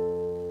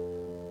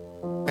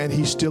and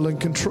He's still in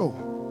control.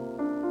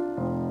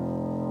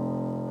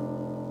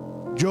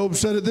 Job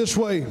said it this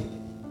way: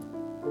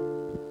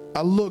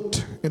 I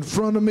looked in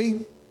front of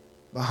me,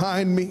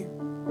 behind me,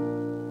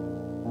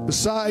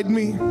 beside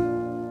me.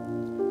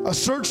 I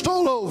searched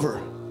all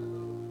over,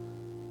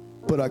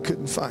 but I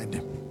couldn't find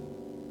Him.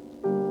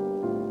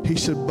 He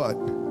said, but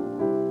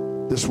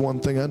this one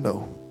thing I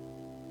know.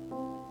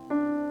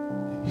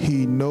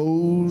 He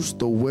knows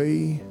the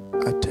way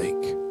I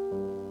take.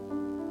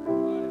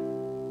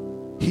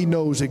 He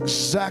knows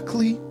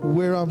exactly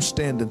where I'm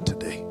standing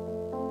today.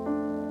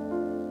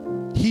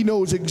 He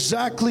knows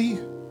exactly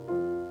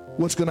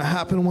what's going to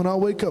happen when I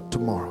wake up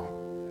tomorrow.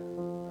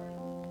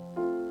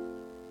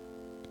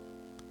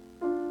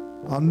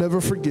 I'll never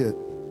forget.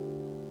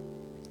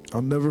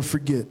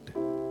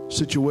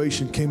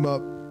 Situation came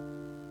up.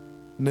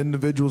 An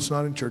individual's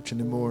not in church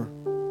anymore.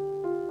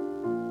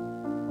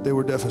 They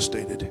were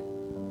devastated.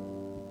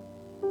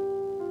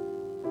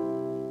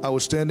 I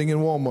was standing in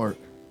Walmart.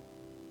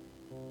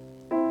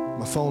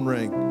 My phone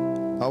rang.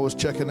 I was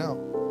checking out,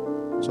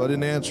 so I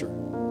didn't answer.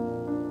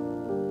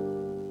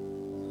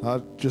 I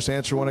just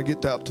answer when I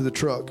get out to the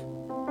truck.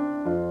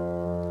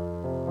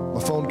 My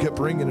phone kept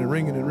ringing and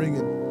ringing and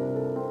ringing.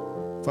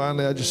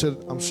 Finally, I just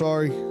said, I'm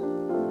sorry.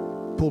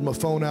 Pulled my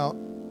phone out.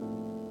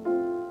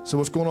 Said,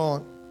 what's going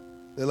on?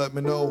 They let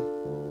me know.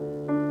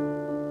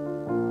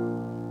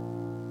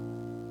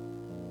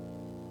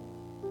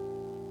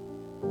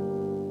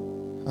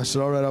 I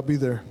said, all right, I'll be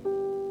there.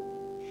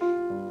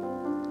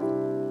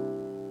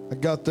 I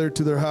got there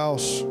to their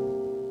house.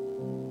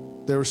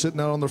 They were sitting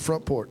out on their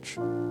front porch.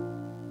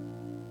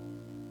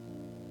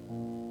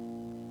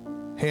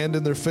 Hand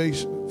in their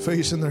face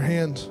in their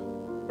hands.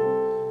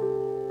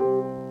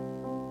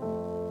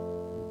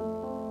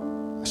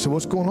 I said,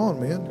 what's going on,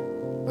 man?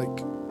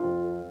 Like,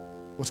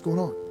 what's going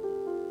on?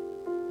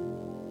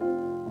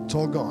 It's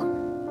all gone.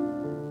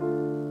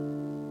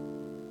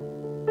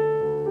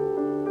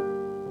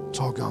 It's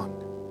all gone.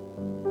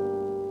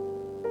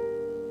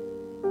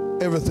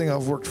 Everything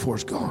I've worked for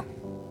is gone.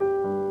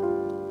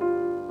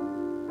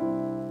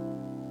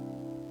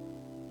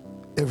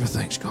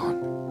 Everything's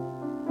gone.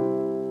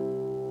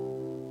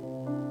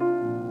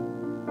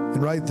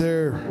 And right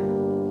there,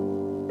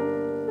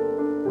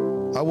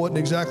 I wasn't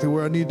exactly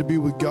where I needed to be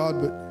with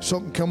God, but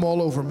something come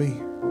all over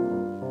me.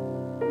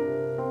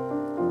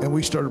 And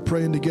we started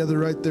praying together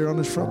right there on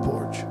his front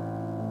porch.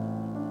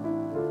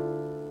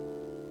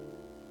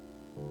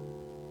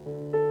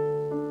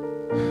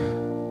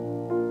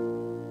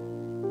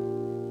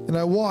 And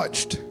I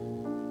watched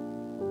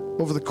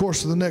over the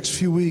course of the next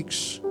few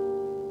weeks.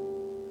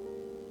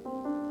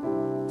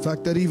 In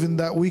fact, that even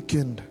that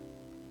weekend,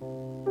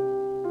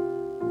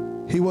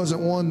 he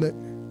wasn't one that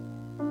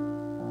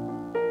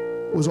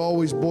was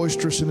always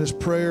boisterous in his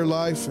prayer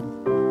life,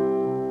 and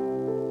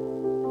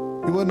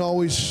he wasn't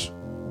always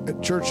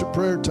at church at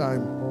prayer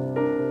time.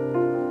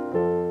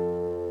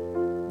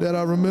 That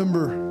I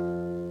remember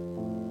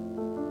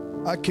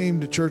I came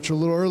to church a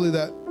little early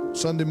that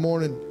Sunday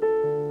morning,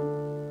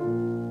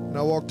 and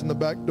I walked in the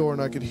back door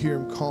and I could hear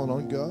him calling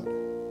on God.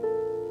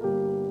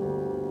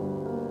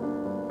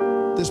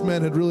 This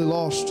man had really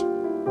lost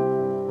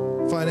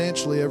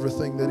financially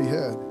everything that he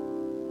had.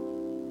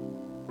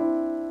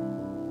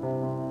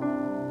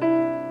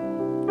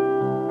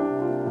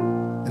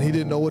 And he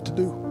didn't know what to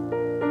do.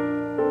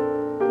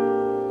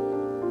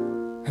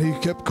 And he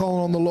kept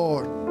calling on the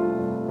Lord.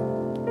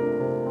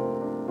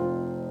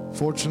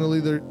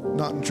 Fortunately, they're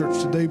not in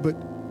church today, but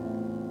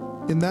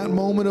in that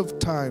moment of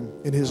time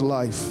in his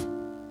life,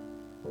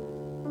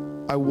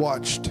 I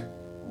watched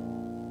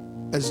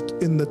as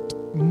in the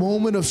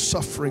moment of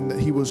suffering that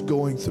he was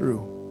going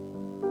through,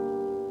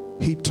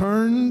 he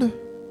turned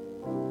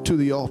to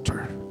the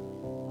altar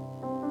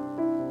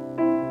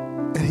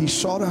and he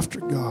sought after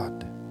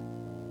God.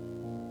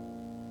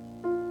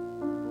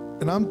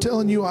 And I'm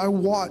telling you, I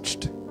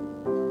watched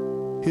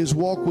his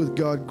walk with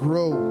God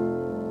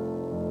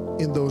grow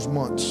in those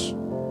months.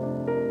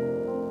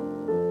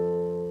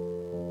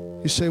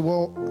 You say,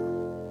 well,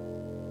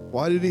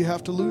 why did he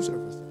have to lose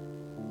everything?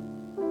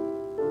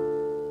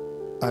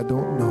 I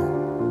don't know.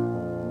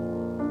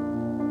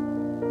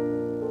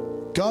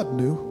 God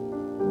knew.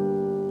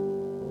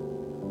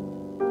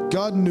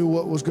 God knew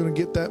what was going to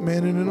get that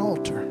man in an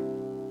altar.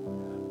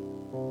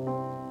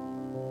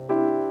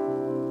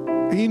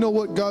 And you know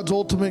what God's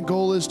ultimate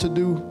goal is to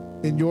do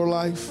in your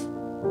life?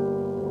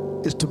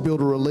 Is to build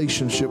a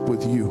relationship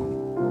with you.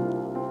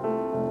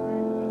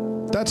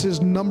 That's his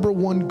number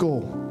one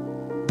goal.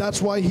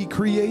 That's why he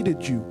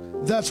created you.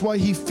 That's why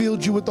he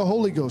filled you with the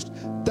Holy Ghost.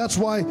 That's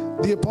why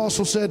the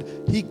apostle said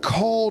he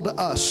called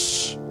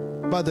us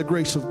by the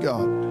grace of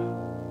God.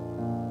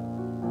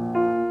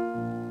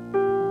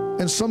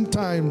 And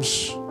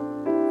sometimes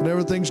when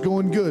everything's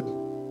going good,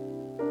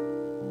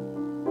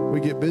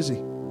 we get busy.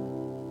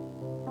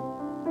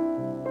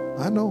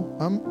 I know,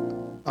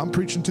 I'm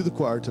preaching to the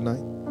choir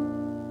tonight.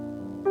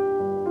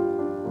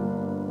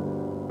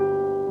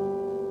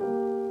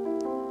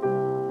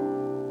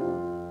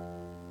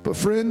 But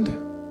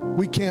friend,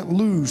 we can't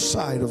lose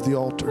sight of the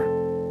altar.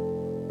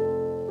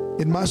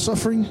 In my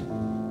suffering,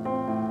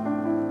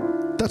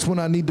 that's when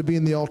I need to be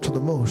in the altar the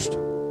most.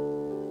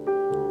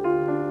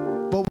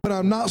 But when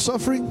I'm not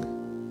suffering,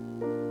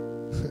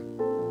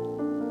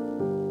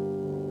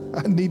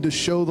 I need to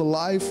show the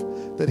life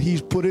that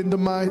he's put into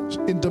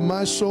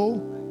my soul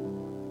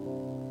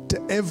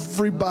to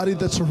everybody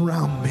that's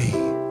around me.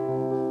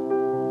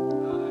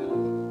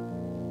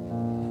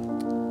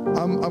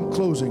 I'm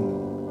closing.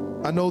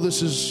 I know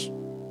this is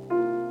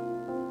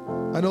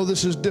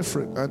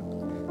different.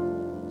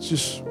 It's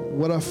just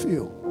what I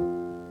feel.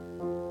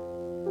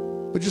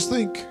 But just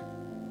think.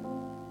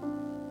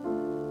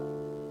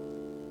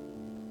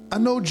 I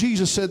know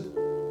Jesus said,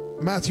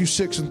 Matthew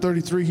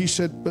 6:33, he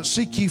said, but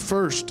seek ye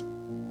first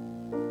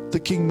the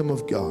kingdom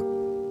of God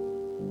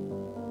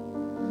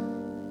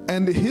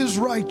and his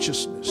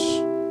righteousness,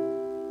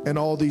 and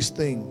all these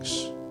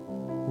things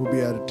will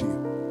be added to you.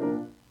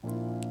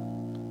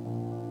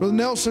 Brother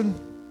Nelson,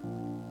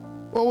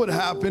 what would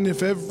happen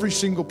if every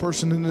single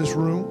person in this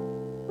room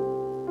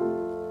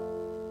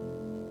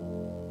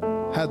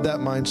had that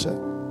mindset?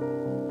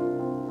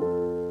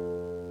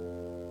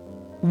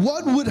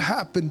 What would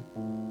happen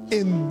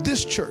in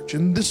this church,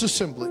 in this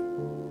assembly,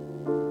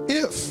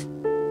 if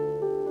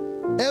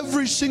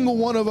every single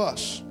one of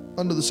us,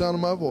 under the sound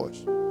of my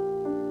voice,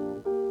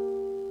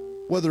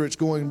 whether it's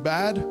going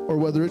bad or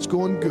whether it's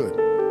going good,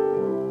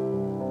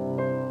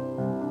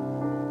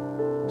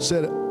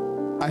 said,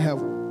 I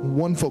have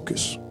one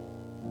focus,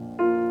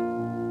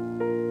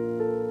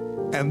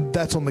 and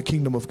that's on the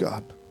kingdom of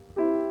God.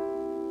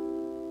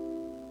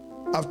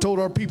 I've told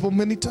our people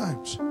many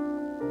times,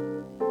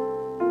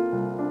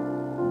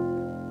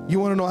 you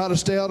want to know how to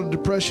stay out of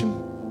depression?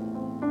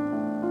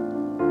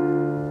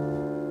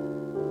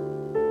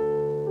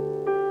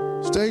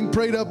 Staying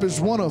prayed up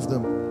is one of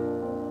them.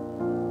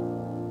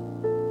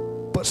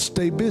 But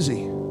stay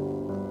busy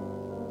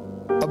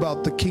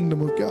about the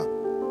kingdom of God.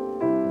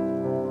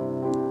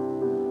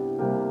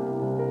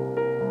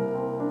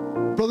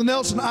 Brother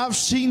Nelson, I've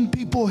seen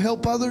people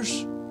help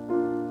others,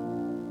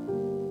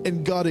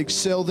 and God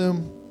excel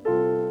them,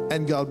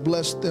 and God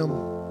bless them.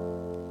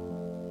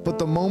 But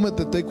the moment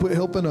that they quit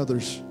helping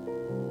others,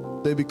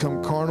 they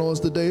become carnal as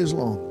the day is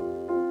long.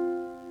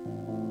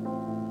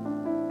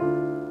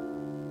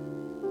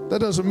 That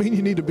doesn't mean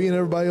you need to be in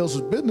everybody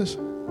else's business.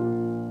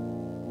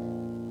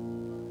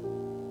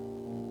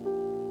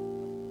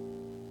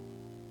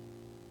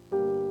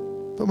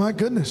 But my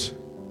goodness,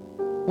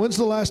 when's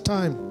the last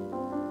time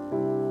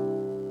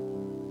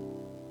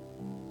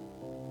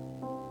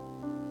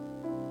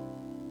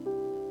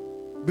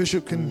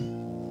Bishop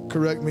can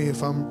correct me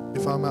if I'm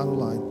out of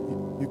line?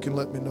 You can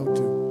let me know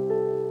too.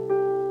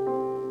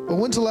 But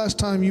when's the last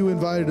time you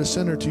invited a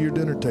sinner to your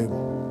dinner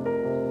table?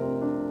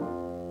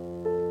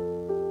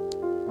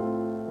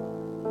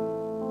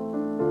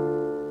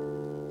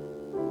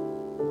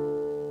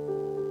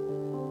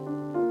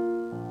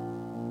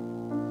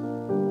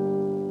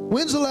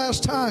 When's the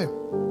last time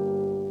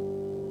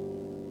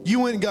you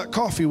went and got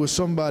coffee with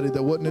somebody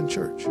that wasn't in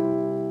church?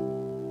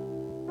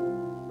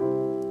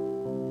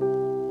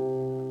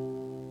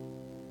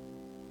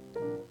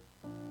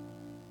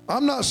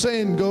 I'm not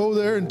saying go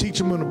there and teach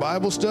them in a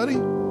Bible study.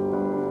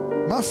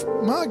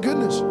 My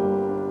goodness.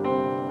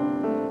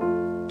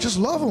 Just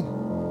love them.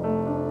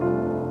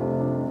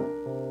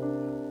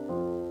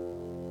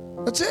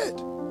 That's it.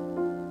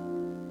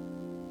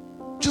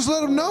 Just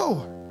let them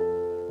know.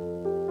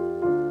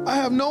 I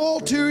have no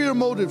ulterior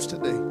motives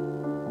today.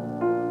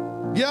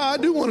 Yeah, I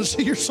do want to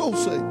see your soul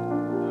saved.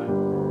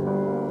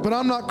 But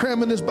I'm not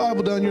cramming this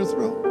Bible down your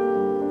throat.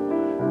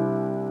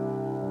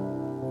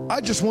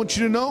 I just want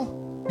you to know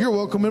you're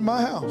welcome in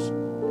my house.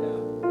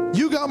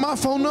 You got my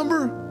phone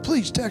number?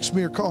 Please text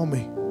me or call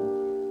me.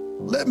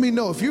 Let me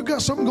know. If you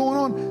got something going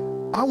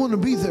on, I want to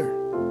be there.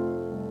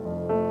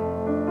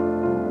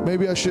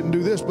 Maybe I shouldn't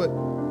do this, but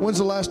when's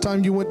the last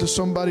time you went to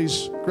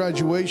somebody's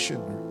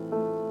graduation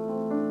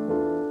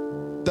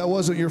that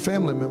wasn't your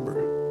family member?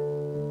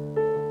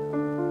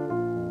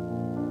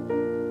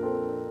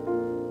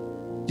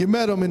 You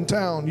met them in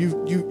town. You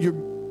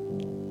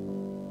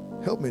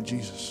help me,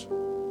 Jesus.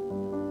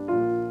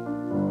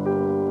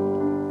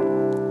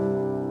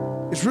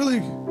 It's really,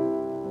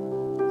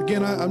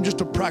 again, I'm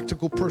just a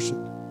practical person.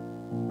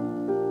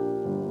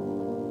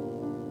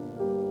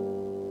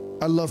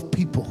 I love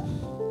people.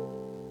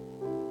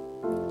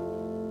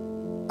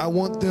 I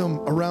want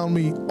them around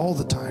me all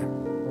the time.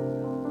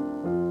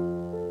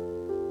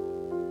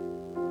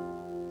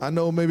 I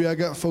know maybe I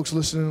got folks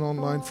listening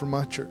online from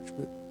my church,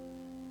 but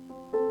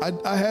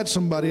I had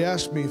somebody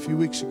ask me a few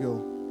weeks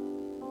ago.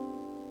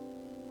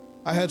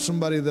 I had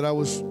somebody that I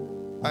was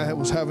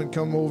having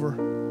come over,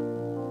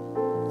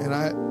 and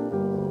I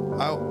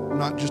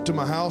not just to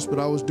my house, but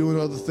I was doing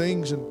other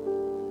things. And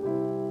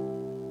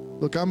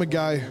look, I'm a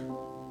guy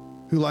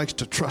who likes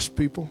to trust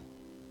people.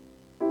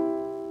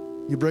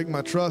 You break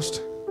my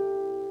trust,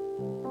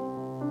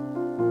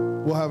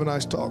 we'll have a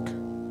nice talk.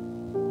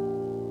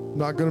 I'm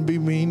not going to be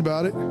mean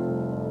about it,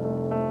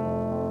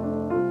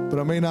 but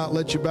I may not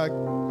let you back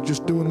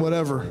just doing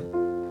whatever.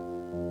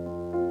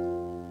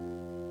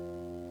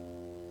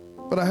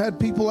 But I had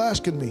people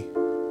asking me,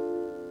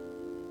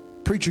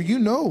 preacher, you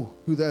know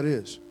who that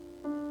is.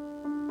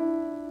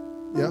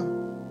 Yeah?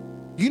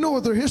 You know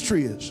what their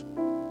history is.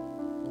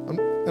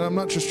 And I'm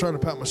not just trying to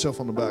pat myself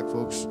on the back,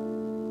 folks.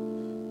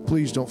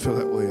 Please don't feel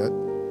that way.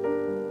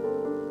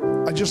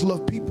 I just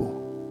love people.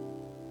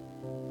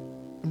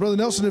 And Brother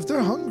Nelson, if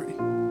they're hungry,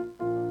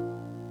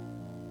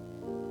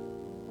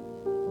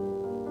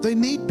 they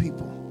need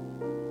people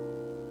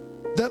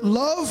that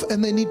love,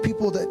 and they need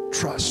people that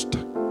trust.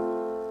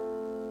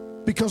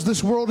 Because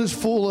this world is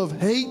full of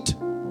hate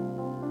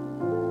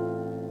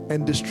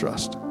and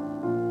distrust.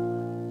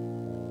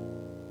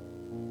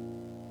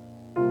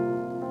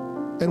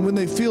 And when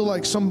they feel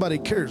like somebody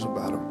cares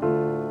about them.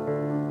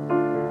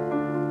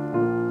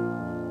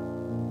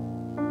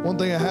 One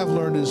thing I have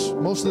learned is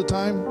most of the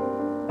time,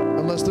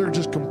 unless they're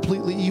just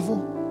completely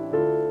evil,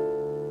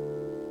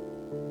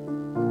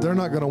 they're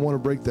not going to want to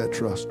break that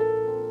trust.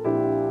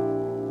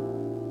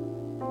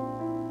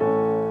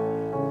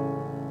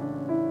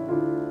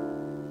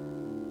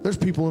 There's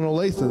people in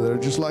Olathe that are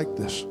just like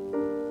this.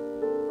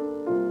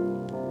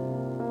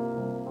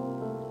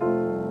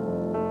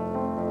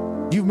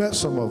 You've met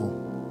some of them.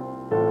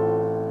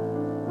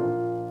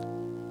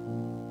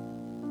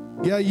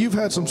 Yeah, you've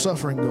had some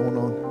suffering going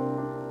on,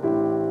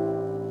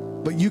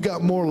 but you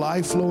got more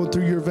life flowing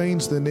through your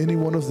veins than any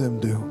one of them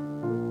do.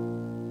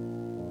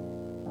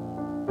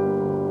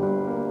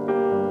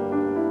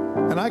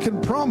 And I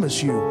can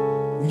promise you,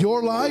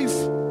 your life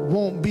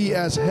won't be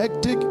as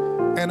hectic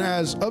and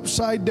as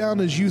upside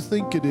down as you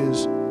think it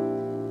is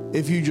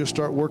if you just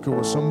start working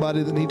with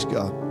somebody that needs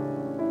God.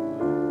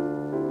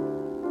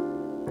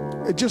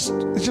 It's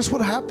just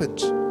what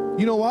happens.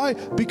 You know why?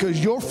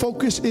 Because your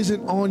focus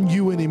isn't on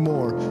you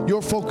anymore.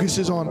 Your focus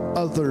is on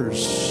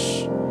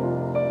others.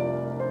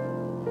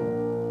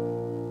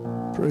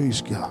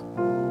 Praise God.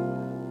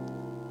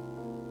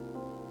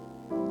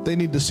 They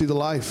need to see the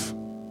life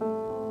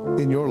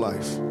in your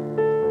life.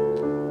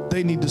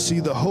 They need to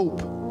see the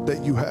hope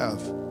that you have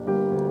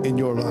in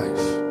your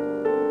life.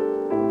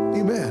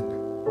 Amen.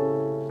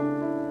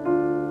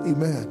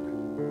 Amen.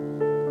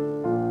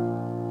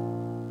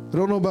 I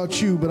don't know about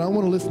you, but I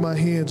want to lift my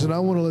hands and I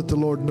want to let the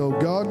Lord know,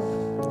 God,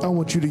 I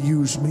want you to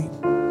use me.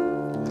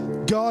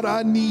 God,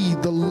 I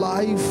need the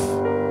life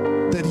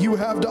that you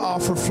have to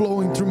offer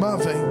flowing through my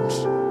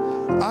veins.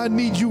 I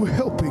need you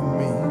helping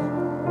me.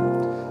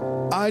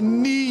 I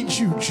need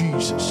you,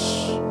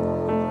 Jesus.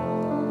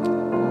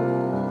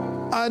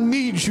 I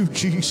need you,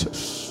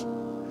 Jesus.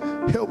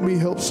 Help me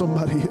help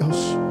somebody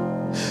else.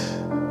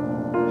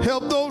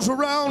 Help those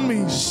around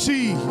me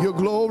see your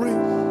glory.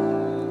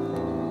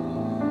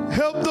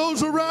 Help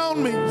those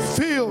around me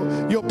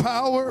feel your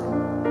power.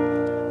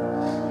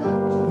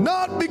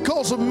 Not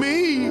because of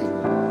me,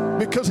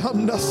 because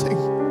I'm nothing.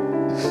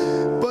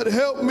 But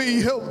help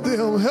me help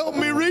them. Help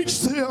me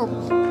reach them.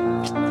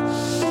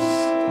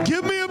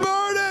 Give me a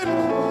burden.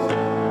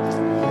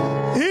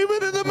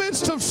 Even in the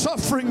midst of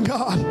suffering,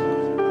 God.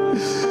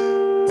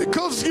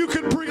 Because you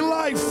can bring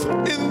life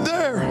in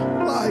their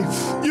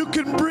life. You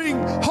can bring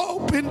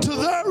hope into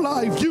their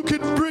life. You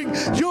can bring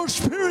your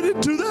spirit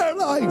into their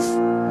life.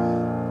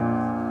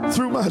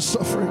 Through my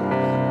suffering.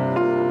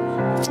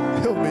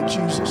 Help me,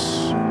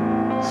 Jesus.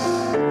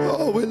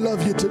 Oh, we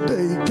love you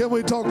today. Can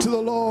we talk to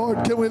the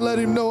Lord? Can we let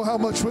him know how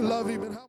much we love him? And how